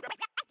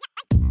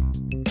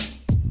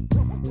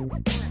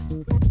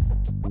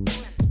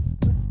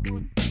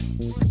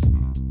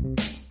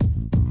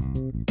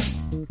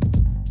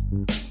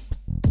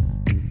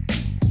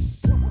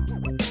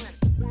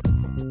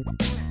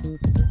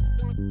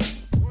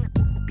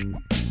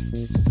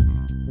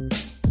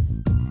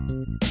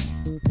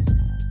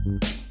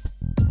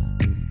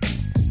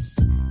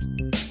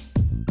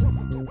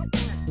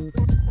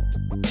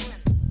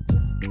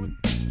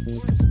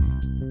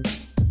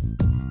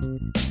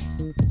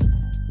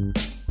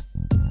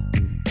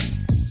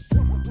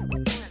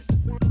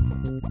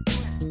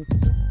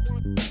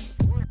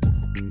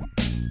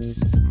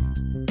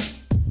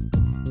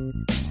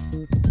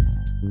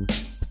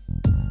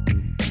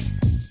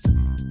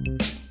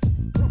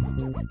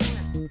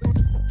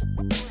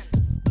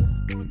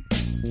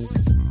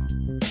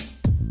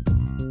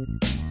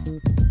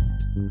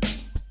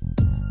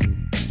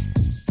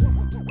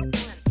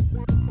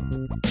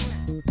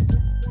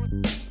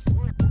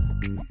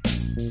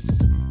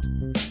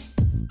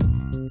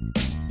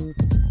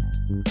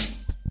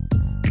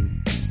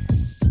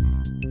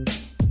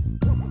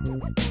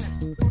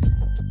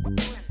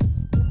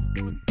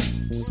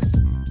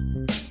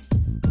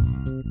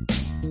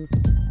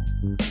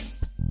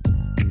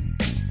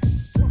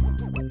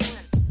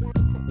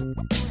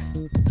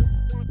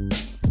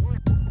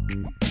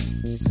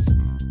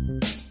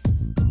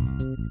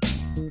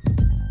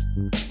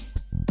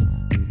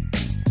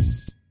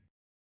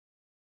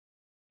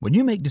 When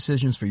you make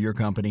decisions for your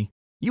company,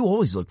 you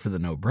always look for the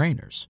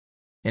no-brainers.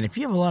 And if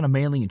you have a lot of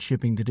mailing and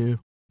shipping to do,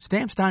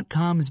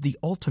 Stamps.com is the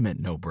ultimate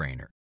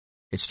no-brainer.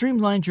 It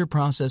streamlines your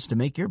process to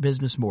make your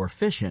business more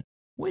efficient,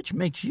 which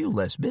makes you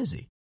less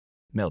busy.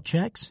 Mail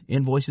checks,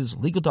 invoices,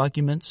 legal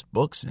documents,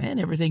 books, and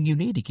everything you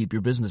need to keep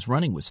your business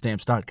running with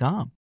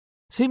Stamps.com.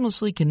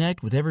 Seamlessly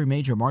connect with every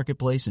major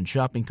marketplace and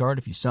shopping cart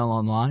if you sell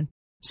online.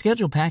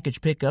 Schedule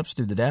package pickups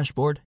through the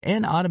dashboard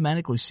and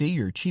automatically see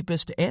your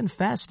cheapest and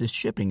fastest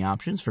shipping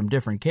options from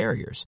different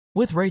carriers,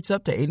 with rates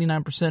up to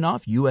 89%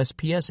 off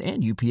USPS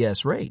and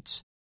UPS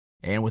rates.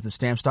 And with the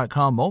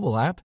Stamps.com mobile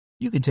app,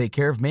 you can take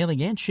care of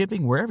mailing and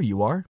shipping wherever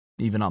you are,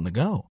 even on the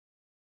go.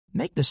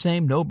 Make the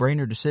same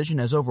no-brainer decision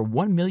as over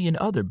 1 million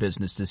other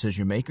business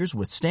decision makers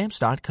with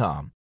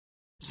Stamps.com.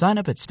 Sign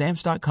up at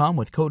Stamps.com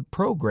with code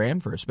PROGRAM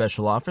for a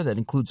special offer that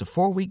includes a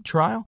 4-week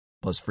trial,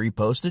 plus free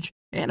postage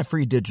and a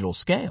free digital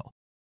scale.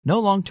 No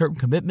long-term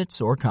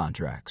commitments or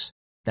contracts.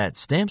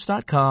 That's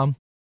Stamps.com,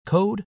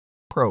 code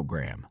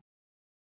PROGRAM.